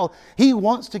while he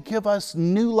wants to give us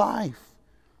new life.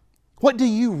 What do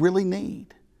you really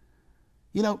need?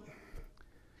 You know,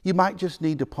 you might just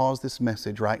need to pause this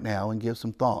message right now and give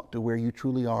some thought to where you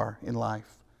truly are in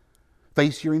life.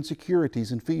 Face your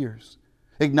insecurities and fears.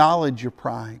 Acknowledge your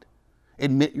pride.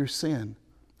 Admit your sin.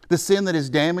 The sin that has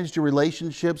damaged your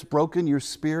relationships, broken your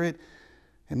spirit,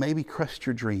 and maybe crushed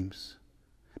your dreams.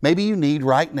 Maybe you need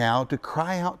right now to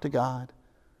cry out to God.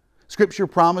 Scripture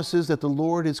promises that the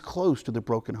Lord is close to the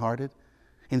brokenhearted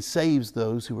and saves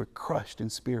those who are crushed in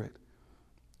spirit.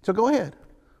 So go ahead.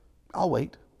 I'll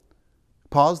wait.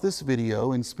 Pause this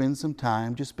video and spend some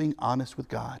time just being honest with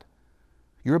God.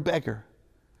 You're a beggar.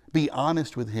 Be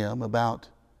honest with him about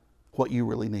what you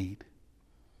really need.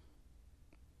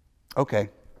 Okay,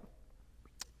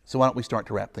 so why don't we start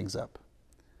to wrap things up?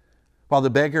 While the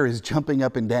beggar is jumping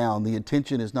up and down, the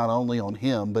attention is not only on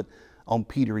him, but on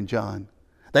Peter and John.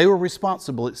 They were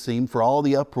responsible, it seemed, for all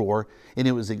the uproar, and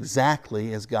it was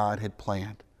exactly as God had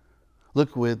planned.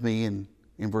 Look with me in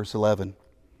verse 11.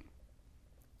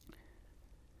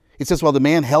 It says, while the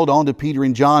man held on to Peter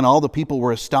and John, all the people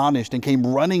were astonished and came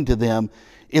running to them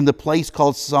in the place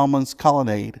called Solomon's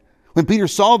Colonnade. When Peter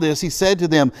saw this, he said to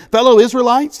them, fellow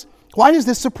Israelites, why does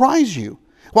this surprise you?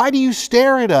 Why do you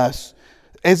stare at us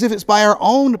as if it's by our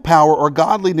own power or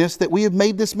godliness that we have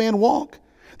made this man walk?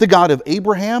 The God of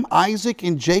Abraham, Isaac,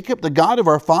 and Jacob, the God of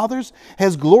our fathers,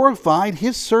 has glorified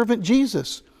his servant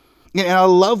Jesus. And I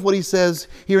love what he says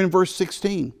here in verse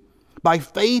 16. By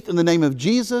faith in the name of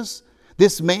Jesus,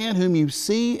 this man whom you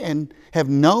see and have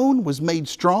known was made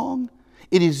strong.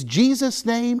 It is Jesus'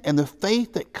 name and the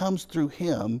faith that comes through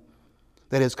him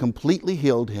that has completely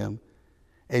healed him,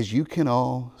 as you can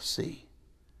all see.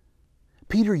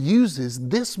 Peter uses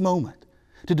this moment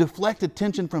to deflect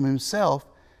attention from himself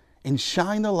and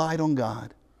shine the light on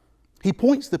God. He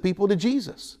points the people to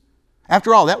Jesus.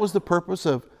 After all, that was the purpose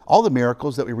of all the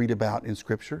miracles that we read about in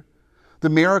Scripture. The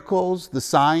miracles, the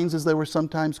signs as they were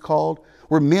sometimes called,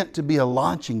 were meant to be a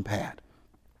launching pad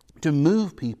to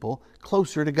move people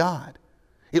closer to God.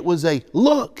 It was a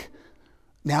look,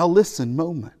 now listen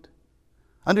moment.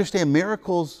 Understand,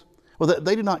 miracles, well,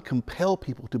 they do not compel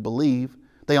people to believe.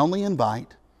 They only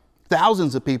invite.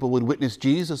 Thousands of people would witness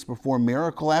Jesus perform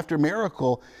miracle after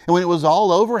miracle. And when it was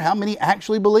all over, how many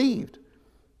actually believed?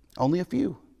 Only a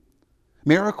few.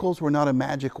 Miracles were not a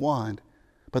magic wand,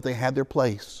 but they had their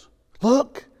place.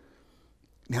 Look,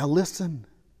 now listen.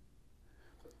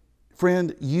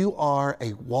 Friend, you are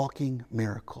a walking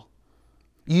miracle.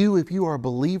 You, if you are a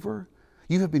believer,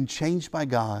 you have been changed by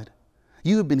God.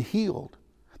 You have been healed.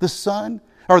 The sin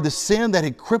that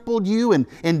had crippled you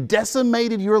and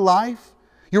decimated your life,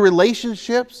 your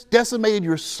relationships, decimated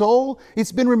your soul,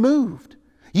 it's been removed.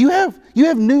 You have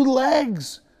new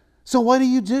legs. So what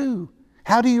do?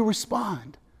 How do you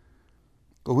respond?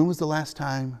 But when was the last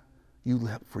time you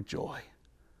leapt for joy?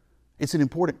 It's an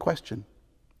important question,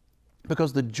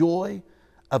 because the joy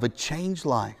of a changed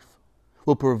life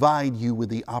will provide you with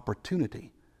the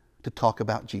opportunity to talk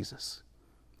about Jesus.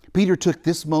 Peter took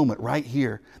this moment right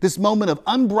here, this moment of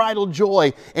unbridled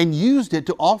joy, and used it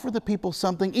to offer the people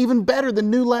something even better than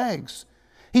new legs.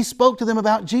 He spoke to them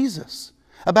about Jesus,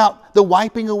 about the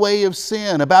wiping away of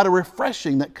sin, about a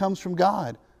refreshing that comes from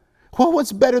God. Well,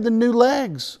 what's better than new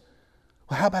legs?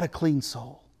 Well, how about a clean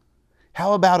soul?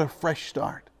 How about a fresh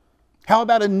start? How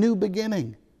about a new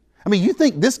beginning? I mean, you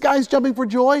think this guy's jumping for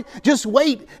joy? Just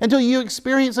wait until you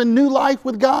experience a new life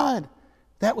with God.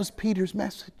 That was Peter's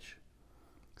message.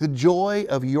 The joy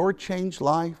of your changed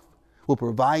life will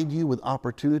provide you with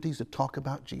opportunities to talk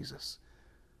about Jesus.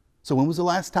 So when was the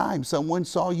last time someone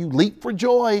saw you leap for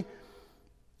joy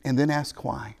and then ask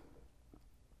why?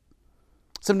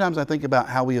 Sometimes I think about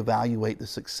how we evaluate the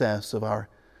success of our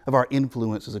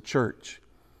influence as a church.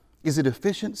 Is it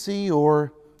efficiency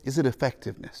or is it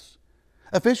effectiveness?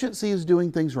 Efficiency is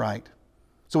doing things right.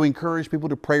 So we encourage people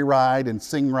to pray right and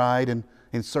sing right and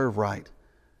serve right.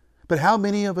 But how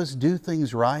many of us do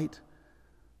things right,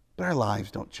 but our lives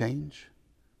don't change?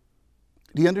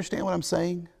 Do you understand what I'm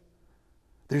saying?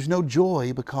 There's no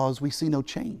joy because we see no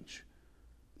change.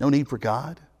 No need for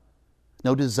God.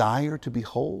 No desire to be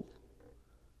whole.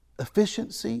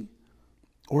 Efficiency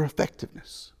or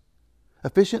effectiveness?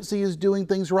 Efficiency is doing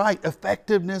things right.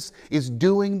 Effectiveness is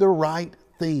doing the right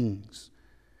things.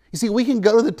 You see, we can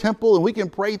go to the temple and we can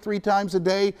pray 3 times a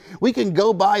day. We can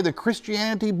go buy the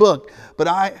Christianity book. But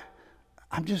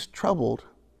I'm just troubled.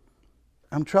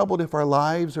 I'm troubled if our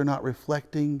lives are not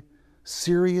reflecting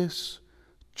serious,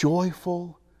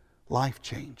 joyful life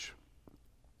change.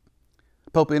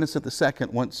 Pope Innocent II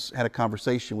once had a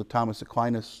conversation with Thomas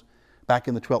Aquinas back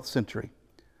in the 12th century.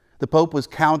 The Pope was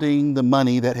counting the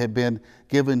money that had been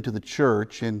given to the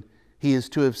church, and he is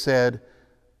to have said,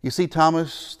 "You see,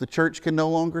 Thomas, the church can no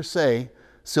longer say,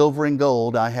 'Silver and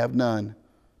gold I have none.'"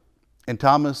 And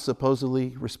Thomas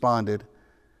supposedly responded,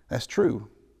 "That's true,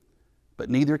 but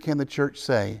neither can the church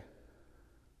say,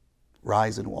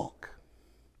 'Rise and walk.'"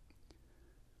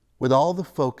 With all the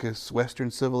focus Western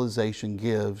civilization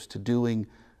gives to doing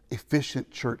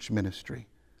efficient church ministry,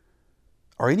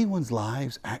 are anyone's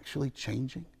lives actually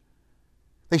changing?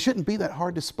 They shouldn't be that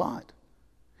hard to spot.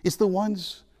 It's the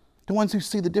ones who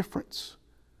see the difference.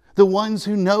 The ones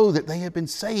who know that they have been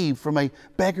saved from a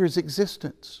beggar's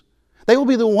existence. They will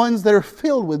be the ones that are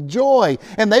filled with joy,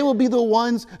 and they will be the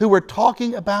ones who are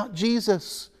talking about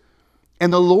Jesus.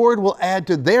 And the Lord will add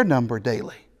to their number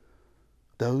daily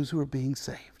those who are being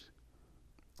saved.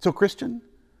 So, Christian,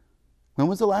 when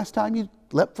was the last time you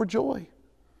leapt for joy?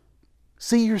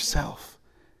 See yourself.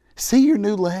 See your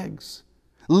new legs.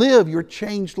 Live your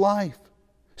changed life.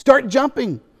 Start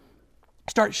jumping.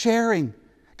 Start sharing.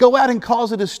 Go out and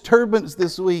cause a disturbance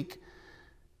this week.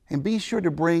 And be sure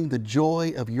to bring the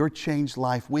joy of your changed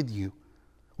life with you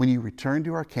when you return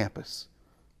to our campus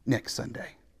next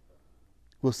Sunday.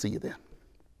 We'll see you then.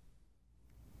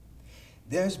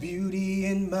 There's beauty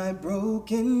in my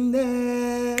brokenness.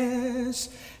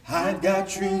 I've got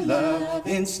true love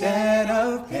instead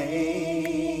of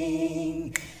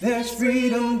pain. There's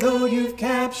freedom though you've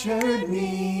captured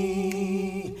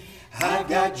me. I've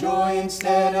got joy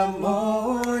instead of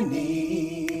mourning.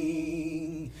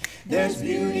 There's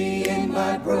beauty in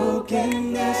my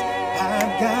brokenness.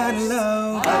 I've got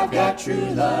love. I've got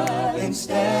true love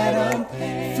instead of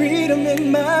pain. Freedom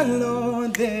in my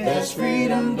Lord. There's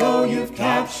freedom though you've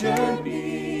captured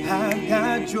me. I've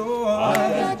got joy.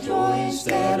 I've got joy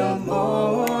instead of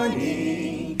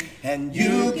mourning. And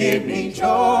you give me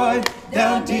joy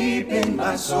down deep in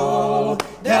my soul.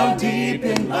 Down deep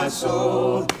in my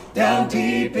soul. Down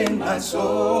deep in my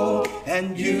soul.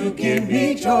 And you give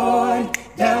me joy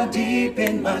down deep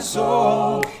in my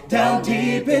soul, down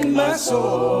deep in my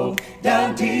soul,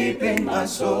 down deep in my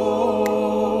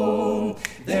soul.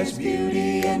 There's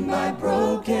beauty in my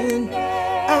brokenness.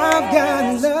 I've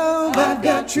got love, I've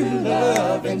got true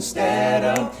love instead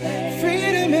of pain.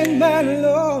 Freedom in my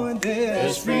Lord,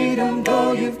 there's freedom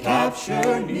though you've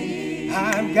captured me.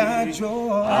 I've got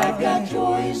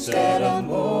joy instead of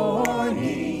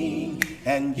mourning.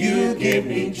 And you give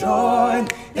me joy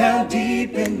down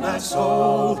deep in my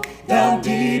soul, down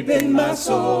deep in my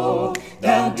soul,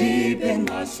 down deep in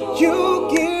my soul.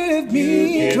 You give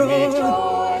me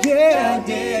joy, yeah, yeah,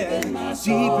 deep in my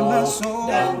soul,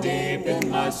 down deep in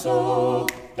my soul,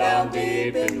 down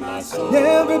deep in my soul.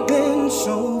 Never been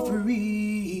so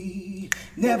free,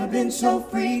 never been so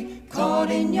free,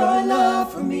 caught in your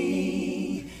love for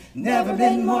me. Never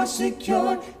been more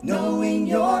secure, knowing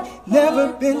you're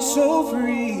never been so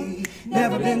free,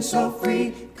 never been so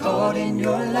free, caught in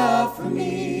your love for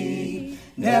me.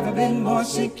 Never been more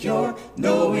secure,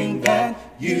 knowing that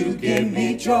you give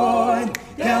me joy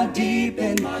down deep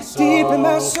in my soul, deep in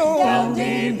my soul, down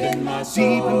deep in my soul,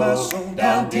 deep in my soul,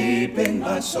 down deep in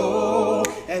my soul.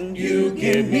 And you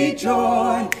give me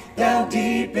joy down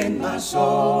deep in my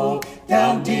soul,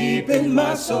 down deep in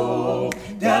my soul,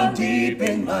 down deep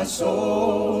in my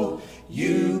soul.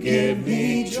 You give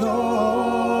me joy.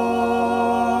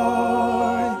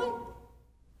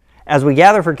 As we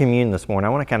gather for communion this morning, I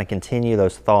want to kind of continue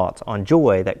those thoughts on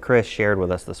joy that Chris shared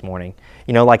with us this morning.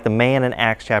 You know, like the man in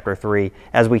Acts chapter 3,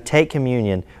 as we take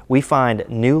communion, we find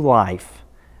new life,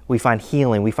 we find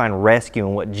healing, we find rescue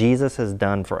in what Jesus has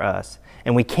done for us.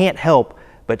 And we can't help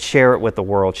but share it with the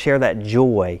world, share that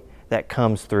joy that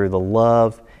comes through the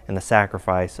love and the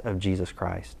sacrifice of Jesus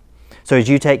Christ. So as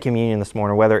you take communion this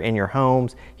morning, whether in your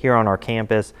homes, here on our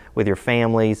campus, with your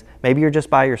families, maybe you're just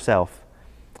by yourself,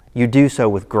 you do so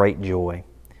with great joy.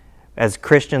 As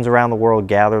Christians around the world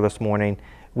gather this morning,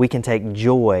 we can take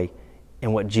joy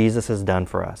in what Jesus has done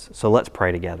for us. So let's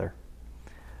pray together.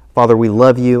 Father, we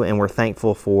love you and we're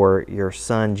thankful for your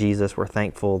Son, Jesus. We're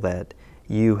thankful that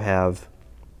you have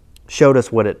showed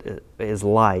us what it is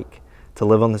like to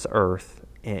live on this earth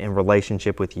in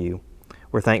relationship with you.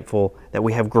 We're thankful that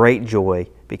we have great joy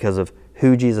because of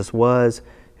who Jesus was,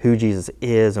 who Jesus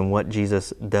is, and what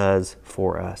Jesus does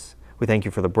for us. We thank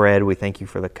you for the bread. We thank you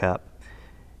for the cup.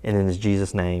 And in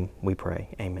Jesus' name we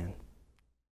pray. Amen.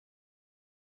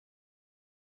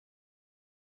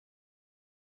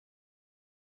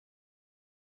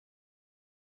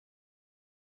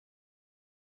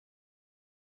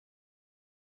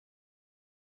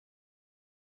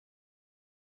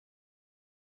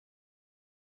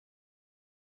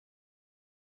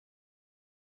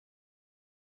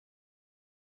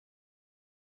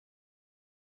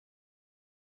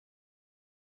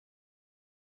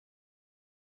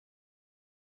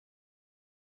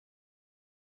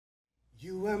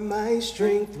 You are my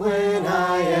strength when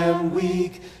I am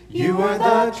weak. You are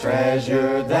the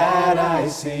treasure that I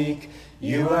seek.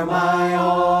 You are my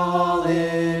all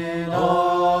in all.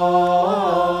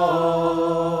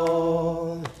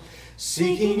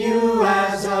 Seeking you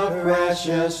as a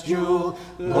precious jewel,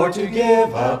 Lord, to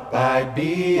give up I'd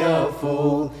be a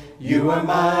fool. You are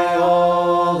my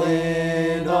all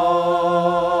in all.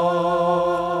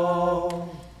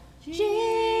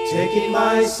 Taking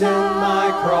my sin,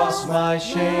 my cross, my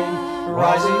shame,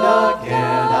 rising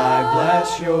again, I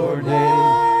bless your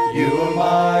name. You are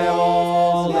my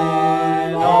all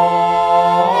in all.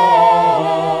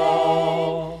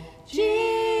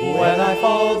 When I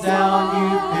fall down,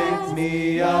 you pick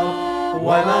me up.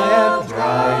 When I am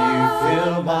dry, you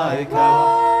fill my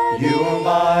cup. You are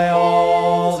my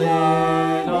all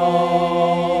in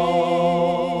all.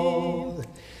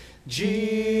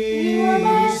 Jesus,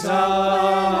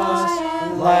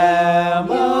 Lamb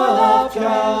of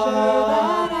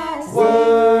God,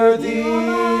 worthy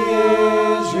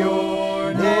is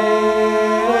your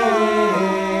name.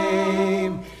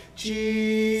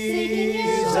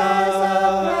 Jesus,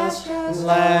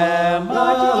 Lamb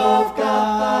of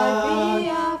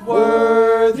God,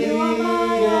 worthy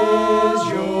is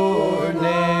your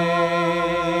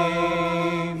name.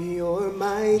 You're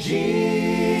my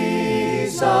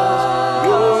Jesus,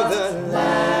 you're the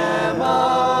Lamb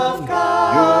of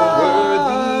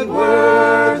God,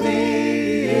 worthy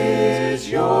is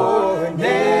your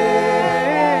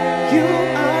name. You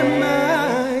are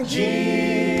my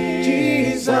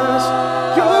Jesus,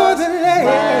 you're the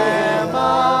Lamb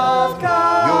of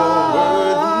God,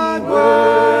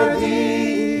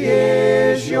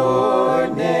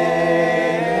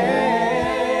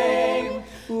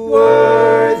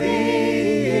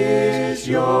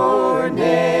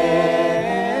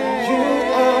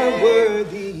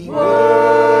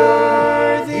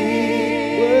 Worthy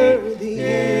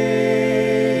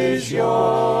is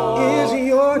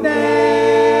your name.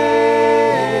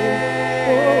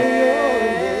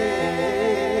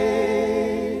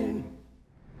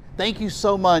 Thank you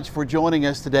so much for joining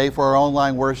us today for our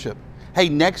online worship. Hey,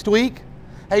 next week,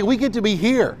 we get to be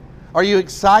here. Are you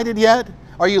excited yet?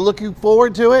 Are you looking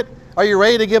forward to it? Are you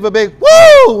ready to give a big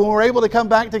woo when we're able to come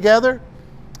back together?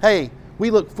 Hey, we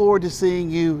look forward to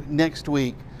seeing you next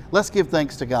week. Let's give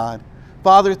thanks to God.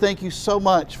 Father, thank you so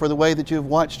much for the way that you've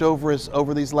watched over us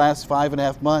over these last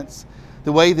 5.5 months,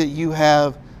 the way that you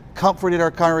have comforted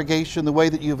our congregation, the way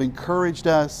that you've encouraged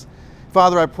us.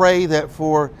 Father, I pray that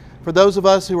for those of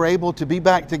us who are able to be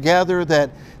back together,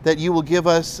 that you will give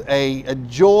us a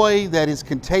joy that is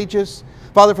contagious.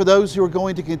 Father, for those who are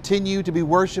going to continue to be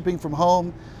worshiping from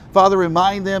home, Father,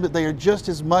 remind them that they are just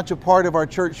as much a part of our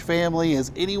church family as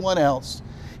anyone else.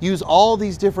 Use all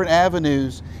these different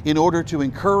avenues in order to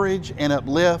encourage and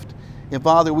uplift. And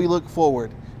Father, we look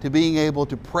forward to being able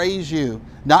to praise you,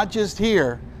 not just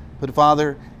here, but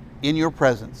Father, in your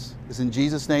presence. It's in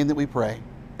Jesus' name that we pray.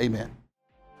 Amen.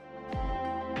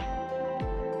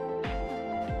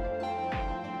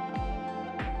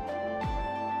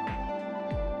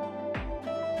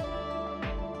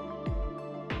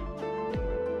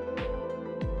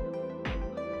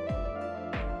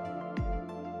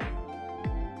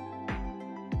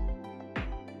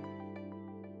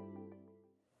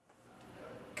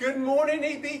 Good morning,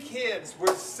 EB Kids.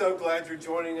 We're so glad you're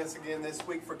joining us again this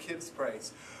week for KIDZ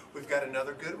Praise. We've got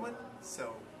another good one,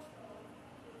 so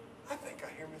I think I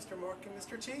hear Mr. Mark and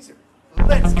Mr. Cheeser.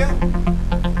 Let's go.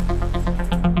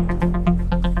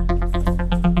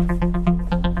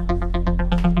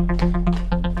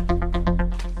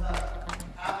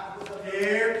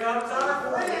 Here comes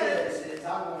our friends.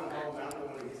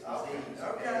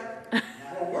 Okay.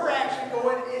 Well, we're actually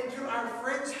going into our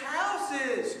friends'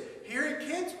 houses here at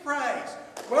KIDZ Praise.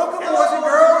 Welcome, boys and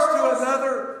girls, to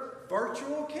another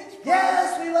virtual KIDZ Praise.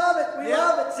 Yes, we love it. We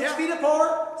love it. 6 Yeah. feet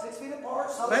apart. 6 feet apart.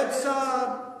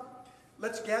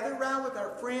 Let's gather around with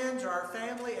our friends or our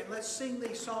family and let's sing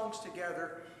these songs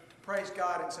together to praise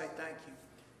God and say thank you.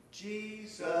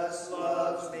 Jesus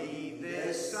loves me,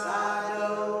 this I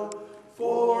know,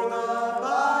 for the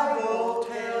Bible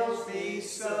tells me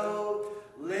so.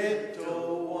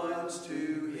 Little ones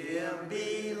to Him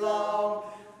belong.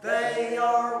 They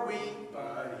are weak,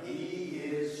 but He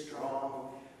is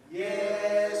strong.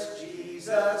 Yes,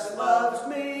 Jesus loves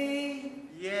me.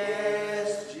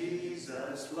 Yes,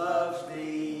 Jesus loves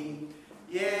me.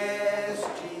 Yes,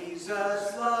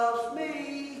 Jesus loves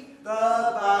me. The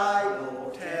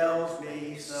Bible tells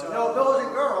me so. You know, boys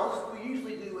and girls, we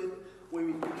usually do it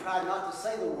when we try not to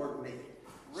say the word me.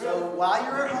 Really? So while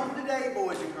you're at home today,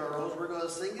 boys and girls, we're going to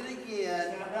sing it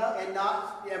again. Stand up. And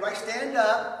not, everybody stand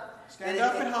up. Stand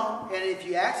up at home. And if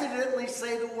you accidentally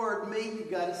say the word me, you've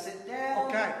got to sit down.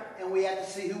 Okay. And we have to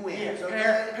see who wins. Yes,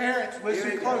 Okay? parents,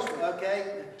 listen Here we go. closely.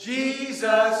 Okay.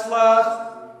 Jesus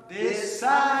loves, this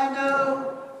I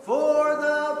know, for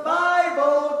the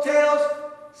Bible tells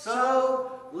so.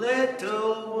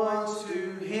 Little ones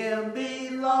to Him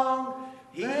belong.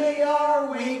 They are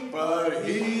weak, but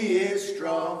He is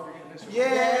strong.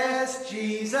 Yes,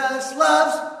 Jesus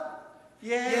loves.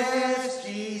 Yes,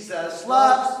 Jesus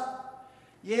loves.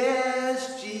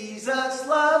 Yes, Jesus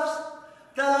loves.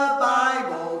 The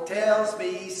Bible tells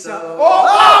me so.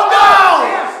 Oh,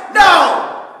 no!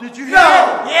 No! Did you hear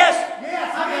it? Yes!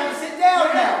 Yes, I got to sit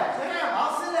down now. Sit down.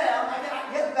 I'll sit down. I got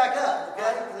to get back up,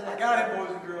 okay? I got it, boys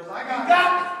and girls. I got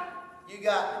it. You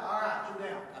got it. All right, you're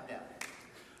down. I'm down.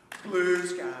 Blue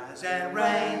skies and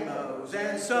rainbows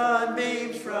and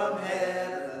sunbeams from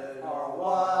heaven are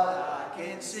what I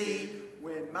can see.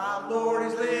 When my Lord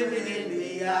is living in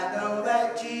me, I know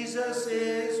that Jesus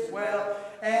is well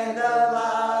and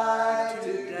alive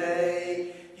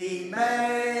today. He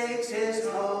makes His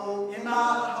home in my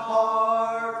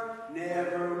heart.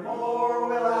 Nevermore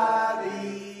will I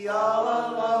be all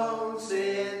alone,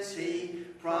 since He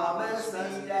promised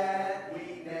me that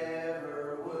we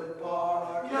never would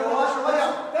part. You know what?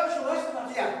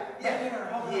 Yeah.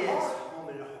 Yes. Home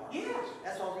in the heart. Yes.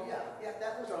 That's all we got. Yeah,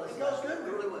 that was our lesson. It goes good.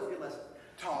 It really was a good lesson.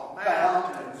 Tall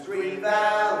mountains, green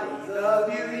valley, the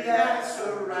beauty that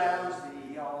surrounds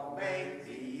thee all make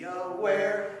thee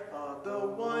aware of the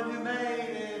one who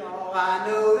made it all. I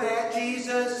know that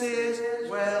Jesus is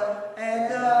well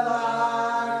and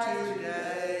alive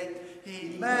today.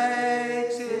 He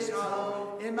makes His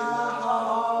home in my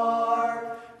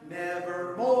heart.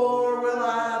 Nevermore will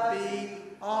I be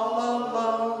all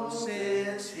alone,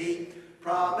 since He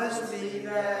promised me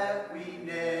that we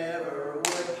never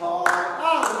would part.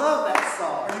 I love that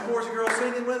song. Are you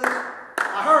singing with us?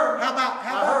 I heard.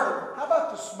 How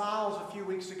about the smiles a few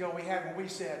weeks ago we had when we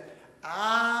said,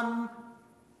 I'm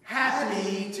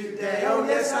happy today. Oh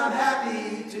yes, I'm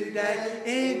happy today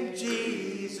in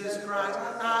Jesus Christ.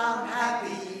 I'm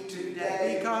happy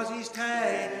today because He's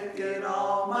taken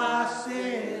all my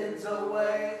sins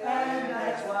away, and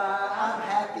that's why I'm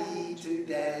happy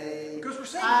today. Because we're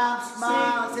singing. I'm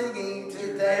smiling, singing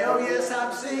today. Oh yes,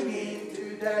 I'm singing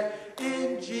today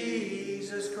in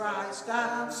Jesus Christ.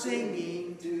 I'm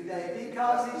singing today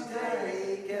because He's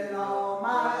taken all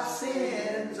my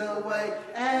sins away,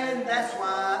 and that's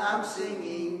why I'm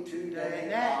singing today.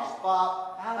 Next, Bob.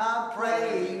 I'm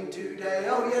praying today.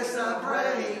 Oh yes, I'm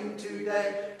praying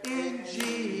today in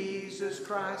Jesus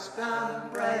Christ. I'm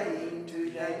praying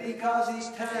today because He's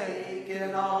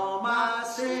taken all my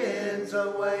sins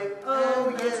away.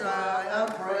 Oh yes, I am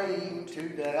praying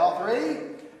today. All three?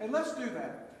 And let's do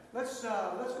that. Let's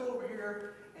go over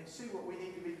here and see what we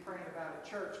need to be praying about at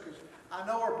church, because I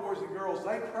know our boys and girls,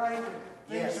 they pray when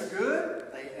things Yes. are good,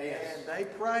 Yes. and they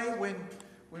pray when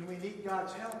we need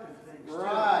God's help in things too.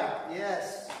 Right,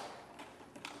 yes.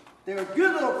 They're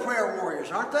good little prayer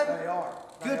warriors, aren't they? They are.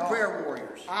 Good prayer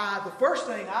warriors. The first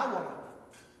thing I want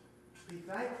to be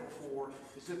thankful for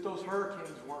is that those hurricanes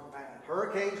weren't bad.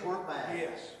 Hurricanes weren't bad.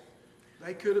 Yes.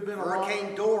 They could have been a lot.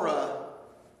 Hurricane Dora,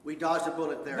 we dodged a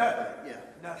bullet there. Nothing. Yeah.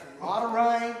 Nothing. A lot of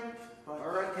rain, but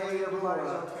Hurricane everybody's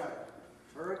Dora. okay.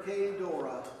 Hurricane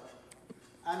Dora.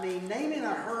 I mean, naming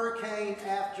a hurricane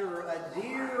after a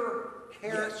dear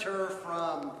character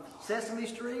from Sesame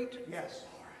Street. Yes.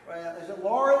 Well, is it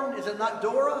Lauren? Is it not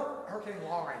Dora? Hurricane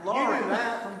Lauren. Lauren. You knew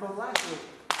that from the last week.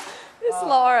 It's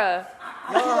Laura.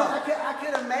 I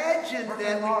could imagine that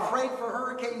Hurricane we Laura. prayed for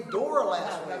Hurricane Dora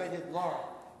last No, they week. did Laura.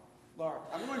 Laura.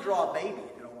 I'm going to draw a baby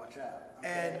if you don't watch out.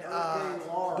 And Hurricane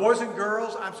Laura. boys and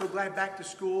girls, I'm so glad back to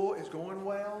school is going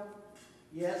well.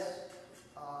 Yes.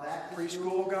 Back to Preschool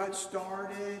school. got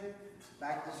started.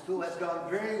 Back to school has gone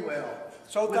very well.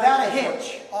 So without a thankful for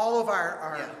hitch. all of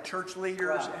our Yeah. church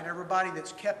leaders Right. and everybody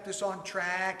that's kept us on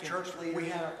track. And Church leaders. We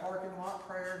had a parking lot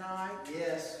prayer night.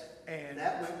 Yes. And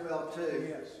that went well too.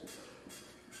 Yes.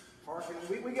 Parking.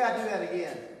 We got to do that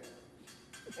again.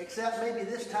 Except maybe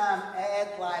this time add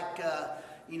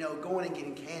going and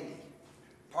getting candy.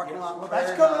 Parking lot Well, prayer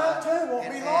that's coming night, up too. Won't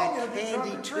and be long. add It'll be candy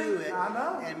trunk or to treat. it. I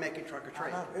know. And make it trunk or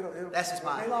treat. I know. That's just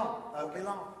It'll mine. be long. It'll Okay. be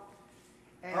long.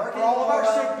 And Hurricane for all of our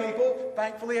Laura. sick people,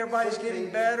 thankfully everybody's Sick getting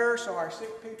people. better, so our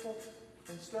sick people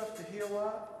and stuff to heal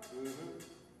up.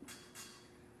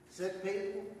 Sick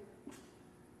people.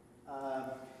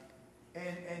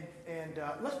 And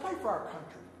let's pray for our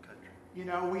country. You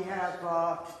know, we have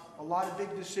a lot of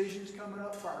big decisions coming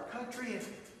up for our country. And,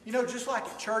 you know, just like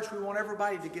at church, we want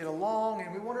everybody to get along,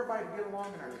 and we want everybody to get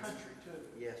along in our country, too.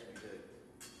 Yes, we do.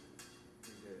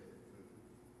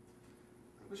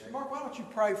 We do. Mr. Mark, why don't you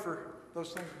pray for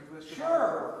those things we've listed?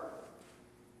 Sure.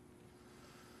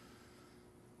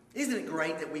 Isn't it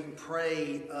great that we can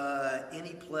pray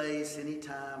any place,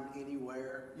 anytime,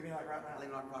 anywhere? You mean like right now? Like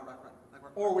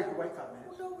Or we could wait 5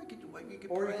 minutes. Well, no, we could wait. You could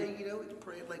Or you pray. could- You know, we can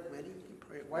pray at Lake Winnie. You can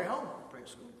pray at Way home. Pray at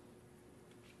school.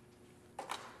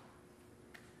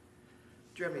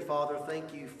 Dear Heavenly Father,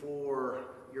 thank you for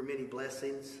your many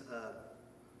blessings.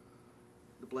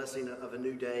 The blessing of a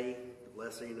new day, the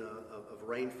blessing of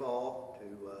rainfall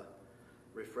to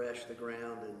refresh the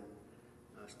ground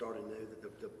and start anew.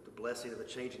 The blessing of a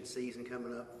changing season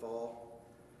coming up, fall.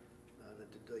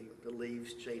 The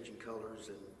leaves changing colors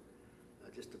and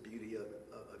just the beauty of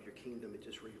your kingdom. It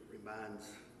just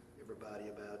reminds everybody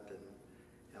about and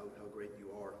how great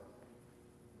you are.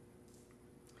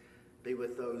 Be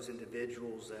with those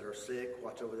individuals that are sick.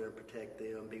 Watch over them and protect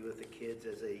them. Be with the kids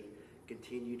as they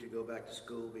continue to go back to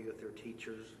school. Be with their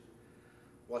teachers.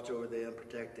 Watch over them,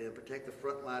 protect them. Protect the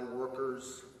frontline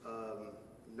workers,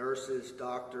 nurses,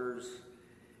 doctors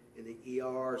in the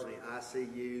ERs and the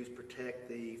ICUs. Protect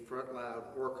the frontline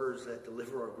workers that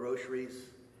deliver our groceries.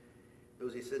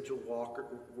 Those essential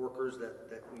workers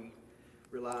that we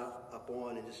rely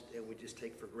upon and we just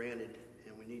take for granted.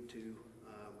 And we need to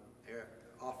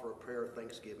offer a prayer of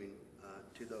thanksgiving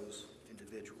to those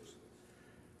individuals.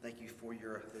 Thank you for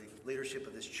the leadership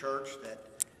of this church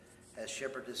that has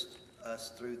shepherded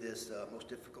us through this most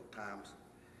difficult times.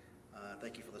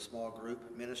 Thank you for the small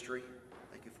group ministry.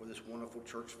 Thank you for this wonderful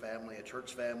church family, a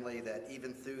church family that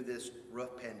even through this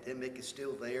rough pandemic is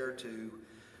still there to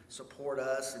support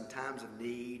us in times of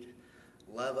need,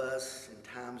 love us in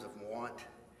times of want,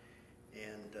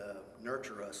 and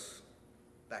nurture us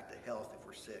back to health if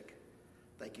we're sick.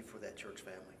 Thank you for that church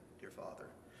family, dear Father.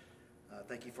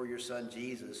 Thank you for your Son,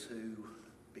 Jesus, who,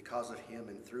 because of him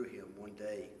and through him, one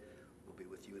day will be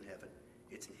with you in heaven.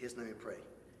 It's in His name we pray.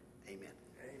 Amen.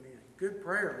 Amen. Good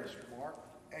prayer, Mr. Mark.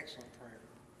 Excellent prayer.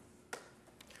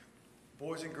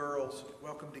 Boys and girls,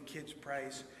 welcome to Kids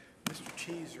Praise. Mr.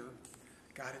 Cheeser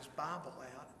got his Bible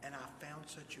out, and I found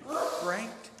such a great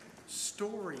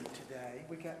story today.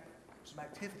 We got some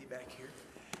activity back here.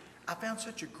 I found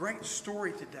such a great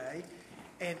story today,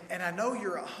 and I know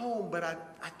you're at home, but I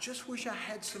just wish I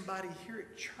had somebody here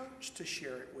at church to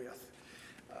share it with.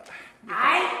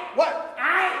 What?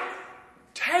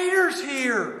 Tater's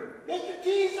here. Mr.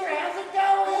 Teaser, how's it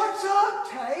going? What's up,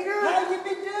 Tater? How you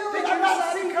been doing? Did you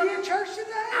decide to come to church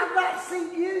today? I've not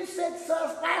seen you since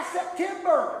last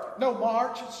September. No,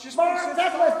 March. It's just March, been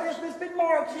that's March. what it's been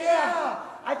March, yeah.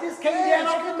 I just came Yeah, down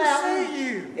it's off good the to mountain. see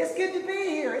you. It's good to be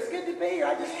here. It's good to be here.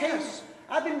 I just Yes. came.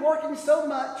 I've been working so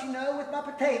much, with my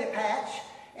potato patch,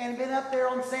 and been up there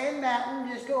on Sand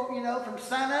Mountain, just go, from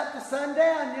sun up to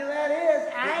sundown. You know that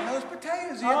is. Getting those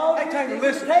potatoes in. Oh, Hey, you're Tater, getting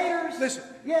listen. potatoes. Listen.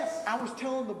 Yes. I was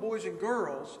telling the boys and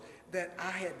girls that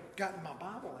I had gotten my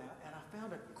Bible out, and I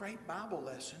found a great Bible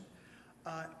lesson,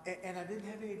 and I didn't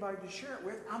have anybody to share it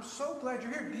with. I'm so glad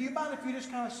you're here. Do you mind if you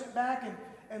just kind of sit back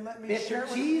and let me share it Mr.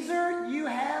 with you? Cheeser, you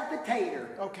have the tater.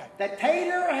 Okay. The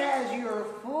tater has your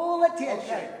full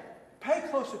attention. Okay. Pay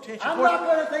close attention. I'm Boys, not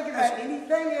going to think about listen.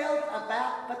 anything else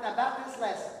about this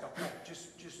lesson. Okay,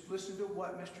 just listen to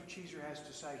what Mr. Cheeser has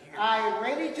to say here. I am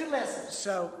ready to listen.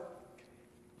 So,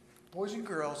 boys and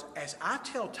girls, as I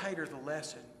tell Tater the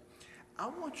lesson, I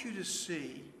want you to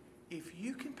see if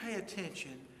you can pay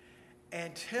attention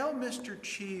and tell Mr.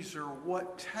 Cheeser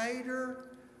what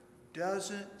Tater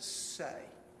doesn't say,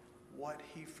 what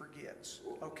he forgets.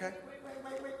 Okay? Wait.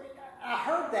 I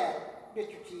heard that,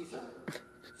 Mr. Cheeser.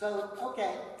 So,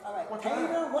 okay, all right. What's the Tater,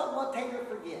 matter? what Tater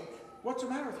forget? What's the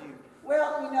matter with you?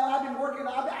 Well, I've been working.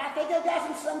 I think I got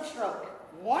some sunstroke.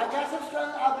 What? I got some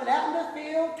stroke. I've been out in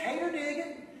the field, tater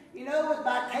digging. With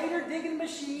my tater digging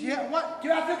machine. Yeah, what?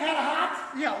 Do I feel kind of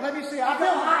hot? Yeah, let me see. I feel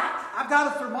hot. I've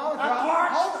got a thermometer. I'm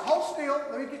parched. Hold still.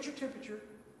 Let me get your temperature.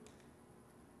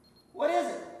 What is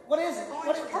it? Oh,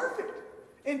 it's perfect.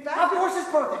 In fact, Of course it's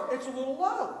perfect. It's a little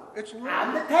low. It's a little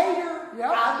I'm the tater.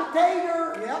 Yep. I'm the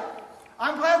tater. Yep.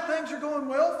 I'm glad things are going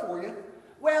well for you.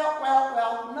 Well,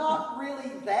 not really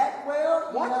that well.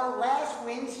 What? Last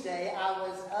Wednesday I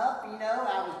was up,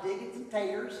 I was digging some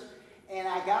taters, and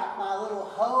I got my little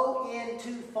hoe in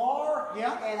too far.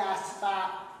 Yeah. And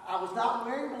I was not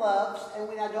wearing gloves, and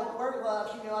when I don't wear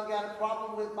gloves, I've got a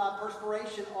problem with my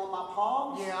perspiration on my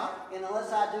palms. Yeah. And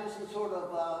unless I do some sort of,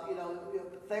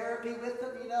 therapy with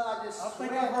them, I just I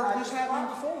think sweat. I've heard I this just happen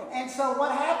sweat. before. And so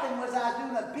what happened was I was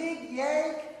doing a big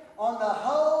yank on the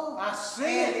hoe. I see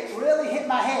and it. it really hit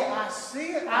my head. I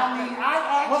see it. I mean,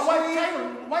 I actually... Wait,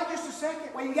 Taylor, wait just a second.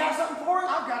 Well, you got something for it?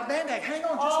 I've got a Band-Aid. Hang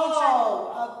on just 1 second.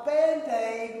 Oh, a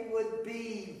Band-Aid would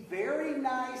be very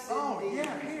nice Oh, indeed.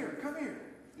 yeah, here. Come here.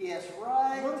 Yes,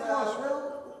 right. A little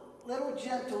closer. Little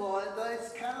gentle on it, though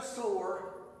it's kind of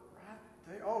sore. Right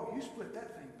there. Oh, you split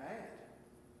that thing bad.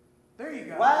 There you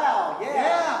go. Wow,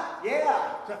 yeah.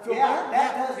 Does that feel yeah, better?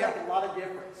 that Yeah, does yeah. make a lot of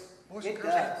difference. Boys and It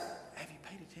girls, does. have you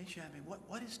paid attention? I mean,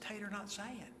 what is Tater not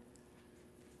saying?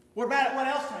 What about it? What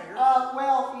else, Tater?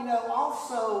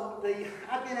 Also,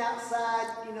 I've been outside,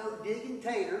 digging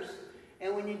taters,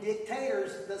 and when you dig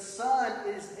taters, the sun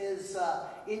is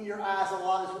in your eyes a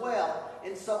lot as well.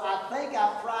 And so I think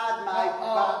I fried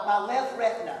my left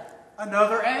retina.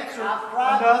 Another answer. I've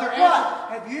tried Another what?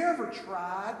 answer. Have you ever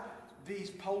tried these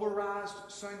polarized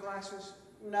sunglasses?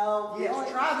 No. Yes,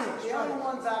 try these, The try only these.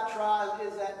 ones I tried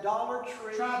is at Dollar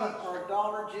Tree Try those. or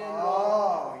Dollar General.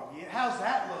 Oh, yeah. How's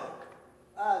that look?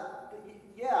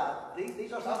 Yeah,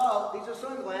 these are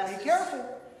sunglasses. Be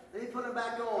careful. Let me put them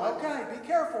back on. Okay, be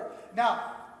careful.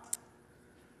 Now,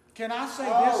 can I say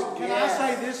Oh, this? Can yes.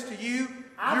 I say this to you?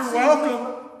 I've You're seen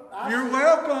welcome. these- You're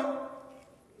welcome.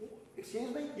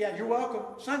 Excuse me? Yeah, you're welcome.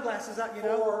 Sunglasses, you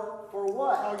know. For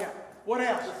what? Oh yeah. What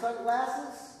else? The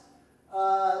sunglasses?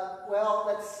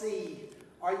 Let's see.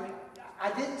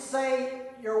 I didn't say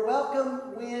you're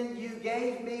welcome when you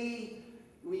gave me.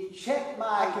 When you checked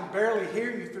my. I can barely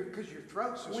hear you because your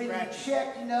throat's so When scratchy. you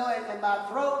checked, and my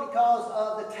throat because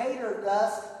of the tater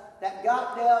dust that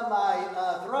got down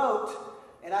my throat,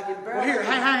 and I can barely. Well, here,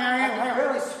 hang on.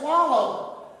 barely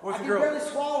swallow. Where's I the can girl? barely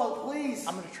swallow, please.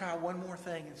 I'm going to try one more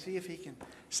thing and see if he can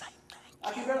say thank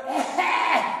I can barely.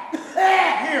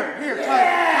 you. Here,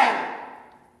 Tyler.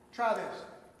 Try this.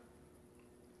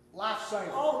 Lifesaver.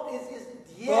 Oh,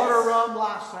 yes. Butter rum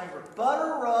lifesaver.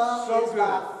 Butter rum So is good.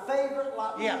 my favorite.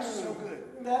 Yes, so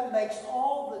good. That makes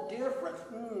all the difference.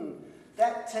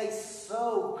 That tastes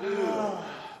so good.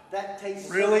 That tastes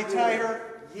Really, so good.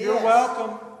 Tater? Yes. You're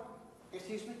welcome.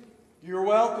 Excuse me? You're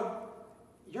welcome.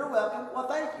 You're welcome. Well,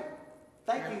 thank you.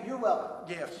 Thank you. You're welcome.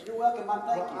 Yes. You're welcome.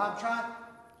 Thank you. I'm trying.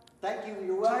 Thank you.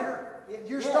 You're welcome. Tater,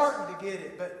 you're Yes. starting to get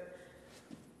it, but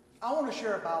I want to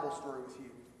share a Bible story with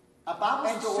you. A Bible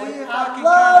And story. see if I I can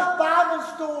love Bible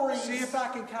stories. See if I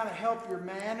can kind of help your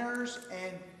manners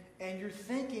and your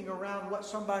thinking around what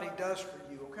somebody does for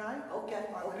you, okay? Okay.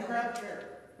 All right, let me Okay. grab a chair.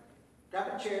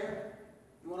 Grab a chair.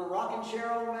 You want a rocking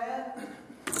chair, old man?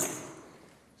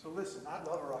 So listen, I'd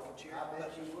love a rocking chair. I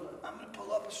bet you would. I'm going to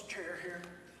pull up this chair here.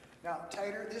 Now,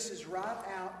 Tater, this is right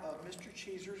out of Mr.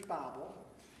 Cheeser's Bible.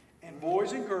 And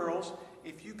boys and girls,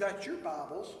 if you got your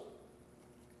Bibles,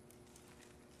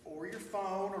 or your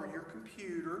phone, or your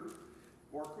computer,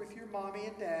 work with your mommy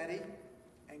and daddy,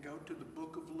 and go to the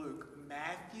book of Luke.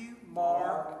 Matthew,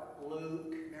 Mark,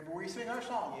 Luke. Remember we sing our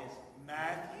song? Yes.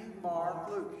 Matthew, Mark,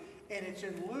 Luke. And it's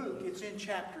in Luke, it's in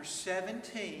chapter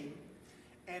 17,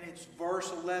 and it's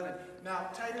verse 11. Now,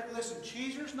 Tater, listen,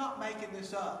 Cheeser's not making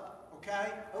this up,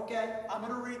 okay? Okay. I'm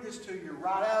going to read this to you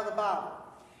right out of the Bible.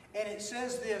 And it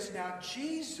says this, now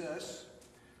Jesus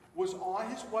was on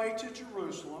his way to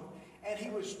Jerusalem, and he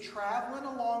was traveling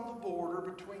along the border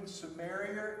between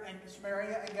Samaria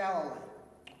and Galilee.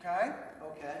 Okay?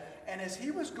 Okay. And as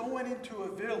he was going into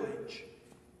a village,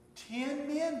 10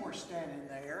 men were standing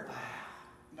there.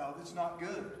 No, that's not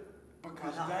good.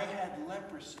 Because they had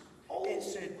leprosy. Oh. It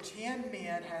said 10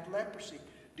 men had leprosy.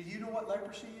 Do you know what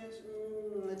leprosy is?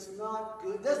 It's not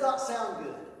good. Does not sound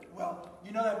good. Well,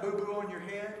 you know that boo-boo on your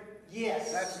head?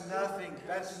 Yes. That's nothing.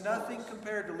 That's nothing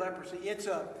compared to leprosy.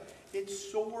 It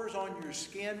sores on your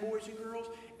skin, boys and girls.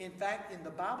 In fact, in the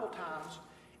Bible times,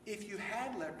 if you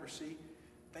had leprosy,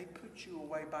 they put you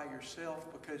away by yourself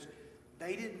because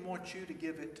they didn't want you to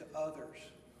give it to others.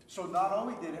 So not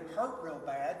only did it hurt real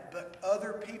bad, but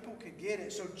other people could get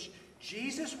it. So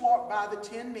Jesus walked by the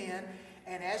 10 men,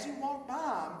 and as he walked by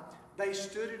them, they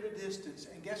stood at a distance.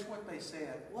 And guess what they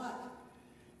said? What?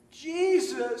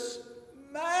 Jesus,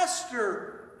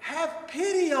 Master, have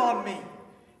pity on me.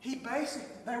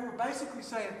 They were basically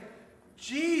saying,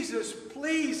 Jesus,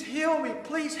 please heal me.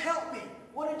 Please help me.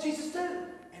 What did Jesus do?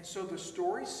 And so the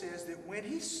story says that when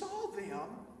he saw them,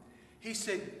 he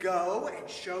said, go and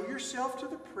show yourself to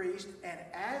the priest. And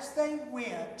as they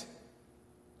went,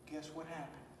 guess what happened?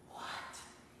 What?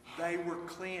 They were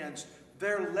cleansed.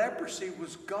 Their leprosy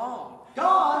was gone.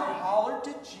 God! They hollered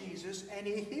to Jesus and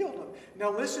he healed them.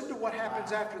 Now listen to what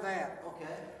happens after that.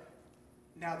 Okay.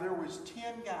 Now there was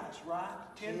 10 guys, right?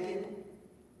 10 people.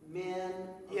 Men.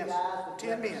 Yes, Guys with 10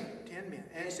 leprosy. men. 10 men.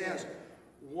 And it says,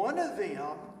 one of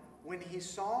them, when he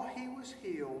saw he was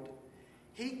healed,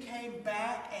 he came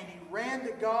back and he ran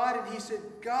to God and he said,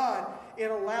 God,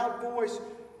 in a loud voice,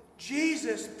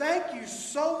 Jesus, thank you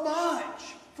so much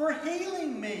for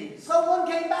healing me. Someone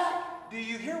came back. Do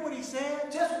you hear what he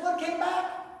said? Just one came back.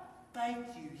 Thank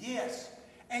you, yes.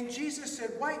 And Jesus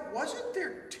said, wait, wasn't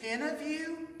there 10 of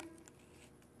you?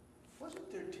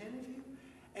 Wasn't there 10 of you?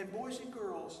 And boys and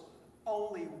girls,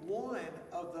 only one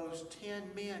of those 10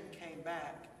 men came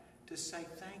back to say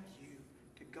thank you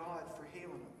to God for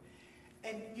healing them.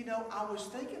 And you know, I was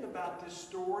thinking about this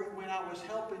story when I was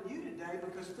helping you today,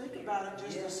 because think about it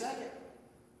just a second.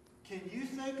 Can you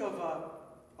think of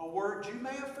a word you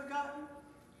may have forgotten?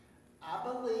 I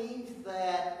believe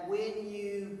that when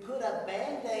you put a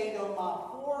Band-Aid on my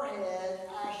forehead,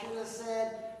 I should have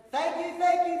said, thank you,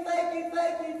 thank you, thank you,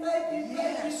 thank you, thank you,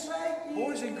 Yes. thank you.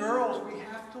 Boys and girls, we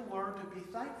have to learn to be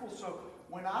thankful. So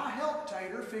when I helped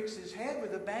Tater fix his head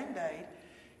with a Band-Aid,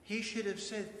 he should have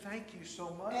said thank you so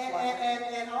much.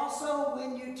 And also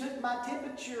when you took my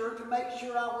temperature to make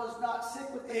sure I was not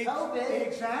sick with the COVID.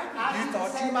 Exactly. I You didn't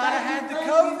thought say you might have had thank the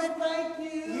you, COVID.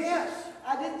 Thank you. Yes.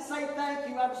 I didn't say thank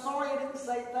you. I'm sorry I didn't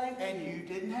say thank you. And you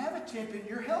didn't have a temp and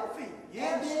you're healthy.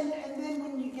 Yes. And then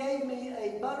when you gave me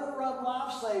a butter rub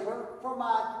lifesaver for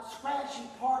my scratchy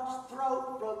parched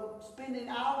throat from spending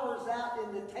hours out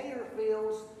in the tater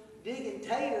fields digging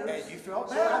taters. And you felt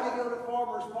so better. I could go to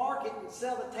Farmer's Market and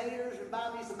sell the taters and buy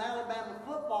me some Alabama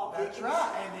football That's tickets.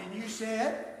 right. And then you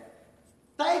said,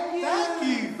 Thank you. Thank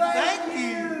you. Thank Thank you.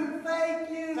 you. Thank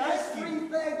you. That's Thank you. 3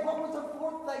 things. What was the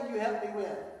 4th thing you helped me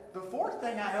with? the fourth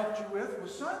thing I helped you with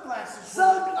was sunglasses.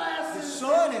 Sunglasses. The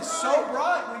sun is so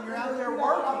bright when you're out there I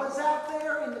working. was out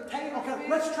there in the tater Okay, field.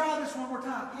 let's try this one more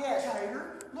time. Yes.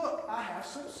 Tater, look, I have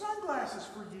some sunglasses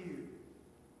for you.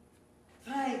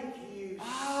 Thank you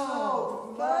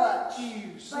Oh, so much. thank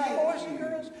you. See, Thank boys you. and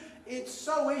girls, it's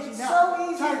so easy. It's Now, so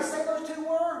easy Tater, to say those 2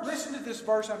 words. listen to this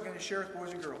verse I'm going to share with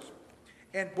boys and girls.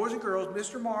 And boys and girls,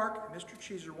 Mr. Mark and Mr.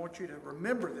 Cheeser want you to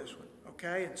remember this one,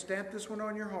 okay? And stamp this one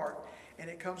on your heart. And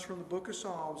it comes from the book of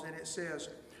Psalms, and it says,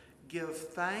 "Give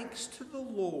thanks to the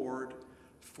Lord,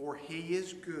 for He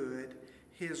is good.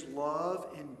 His love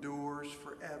endures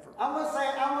forever. I'm going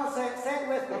to say it. Say it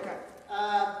with me. Okay.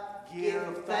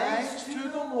 Give thanks to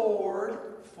the Lord,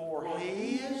 for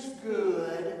He is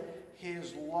good.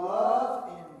 His love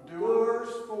endures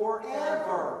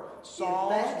forever.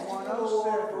 Psalms Give thanks to the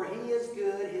Lord, 107. for He is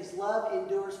good. His love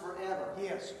endures forever.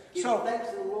 Yes. Give So, thanks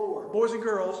to the Lord. boys and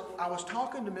girls, I was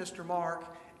talking to Mr. Mark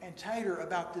and Tater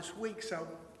about this week. So,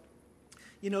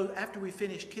 after we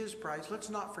finish KIDZ Praise, let's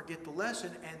not forget the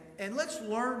lesson, and let's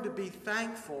learn to be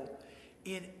thankful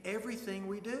in everything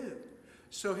we do.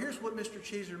 So here's what Mr.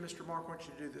 Cheeser and Mr. Mark want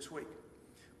you to do this week.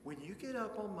 When you get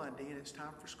up on Monday and it's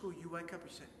time for school, you wake up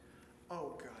and say,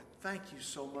 oh God, thank you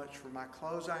so much for my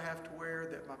clothes I have to wear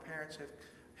that my parents have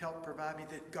helped provide me,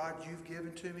 that God you've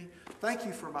given to me. Thank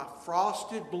you for my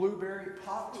frosted blueberry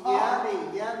Pop-Tart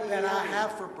that I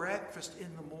have for breakfast in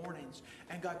the mornings.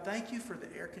 And God, thank you for the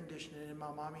air conditioning in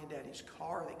my mommy and daddy's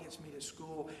car that gets me to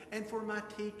school, and for my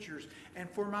teachers, and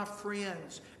for my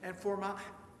friends, and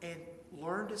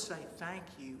learn to say thank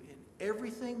you in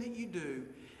everything that you do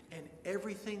and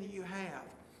everything that you have.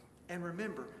 And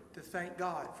remember to thank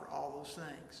God for all those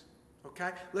things.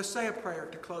 Okay? Let's say a prayer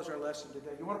to close our lesson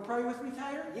today. You want to pray with me,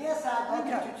 Taylor? Yes, I do,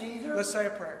 Okay. Mr. Cheeser. Let's say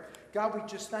a prayer. God, we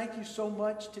just thank you so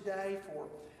much today for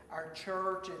our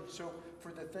church and so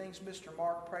for the things Mr.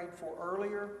 Mark prayed for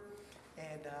earlier.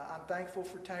 And I'm thankful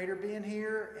for Tater being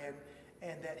here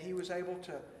and that he was able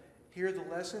to hear the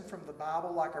lesson from the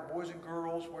Bible like our boys and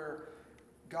girls, where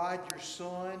God, your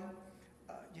Son,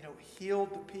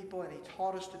 healed the people, and He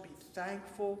taught us to be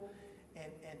thankful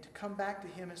and to come back to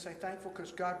Him and say thankful,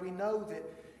 because God, we know that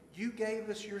you gave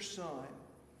us your Son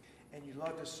and you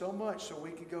loved us so much so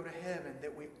we could go to heaven,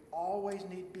 that we always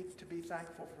need to be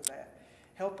thankful for that.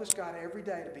 Help us, God, every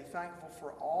day to be thankful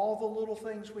for all the little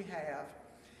things we have,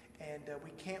 and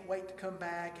we can't wait to come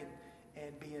back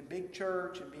and be in big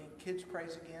church and be in KIDZ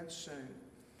Praise again soon.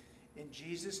 In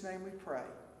Jesus' name we pray.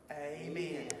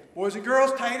 Amen. Boys and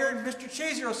girls, Tater and Mr.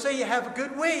 Cheeser will see you. Have a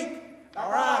good week. All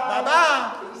right.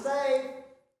 Bye-bye. Be safe.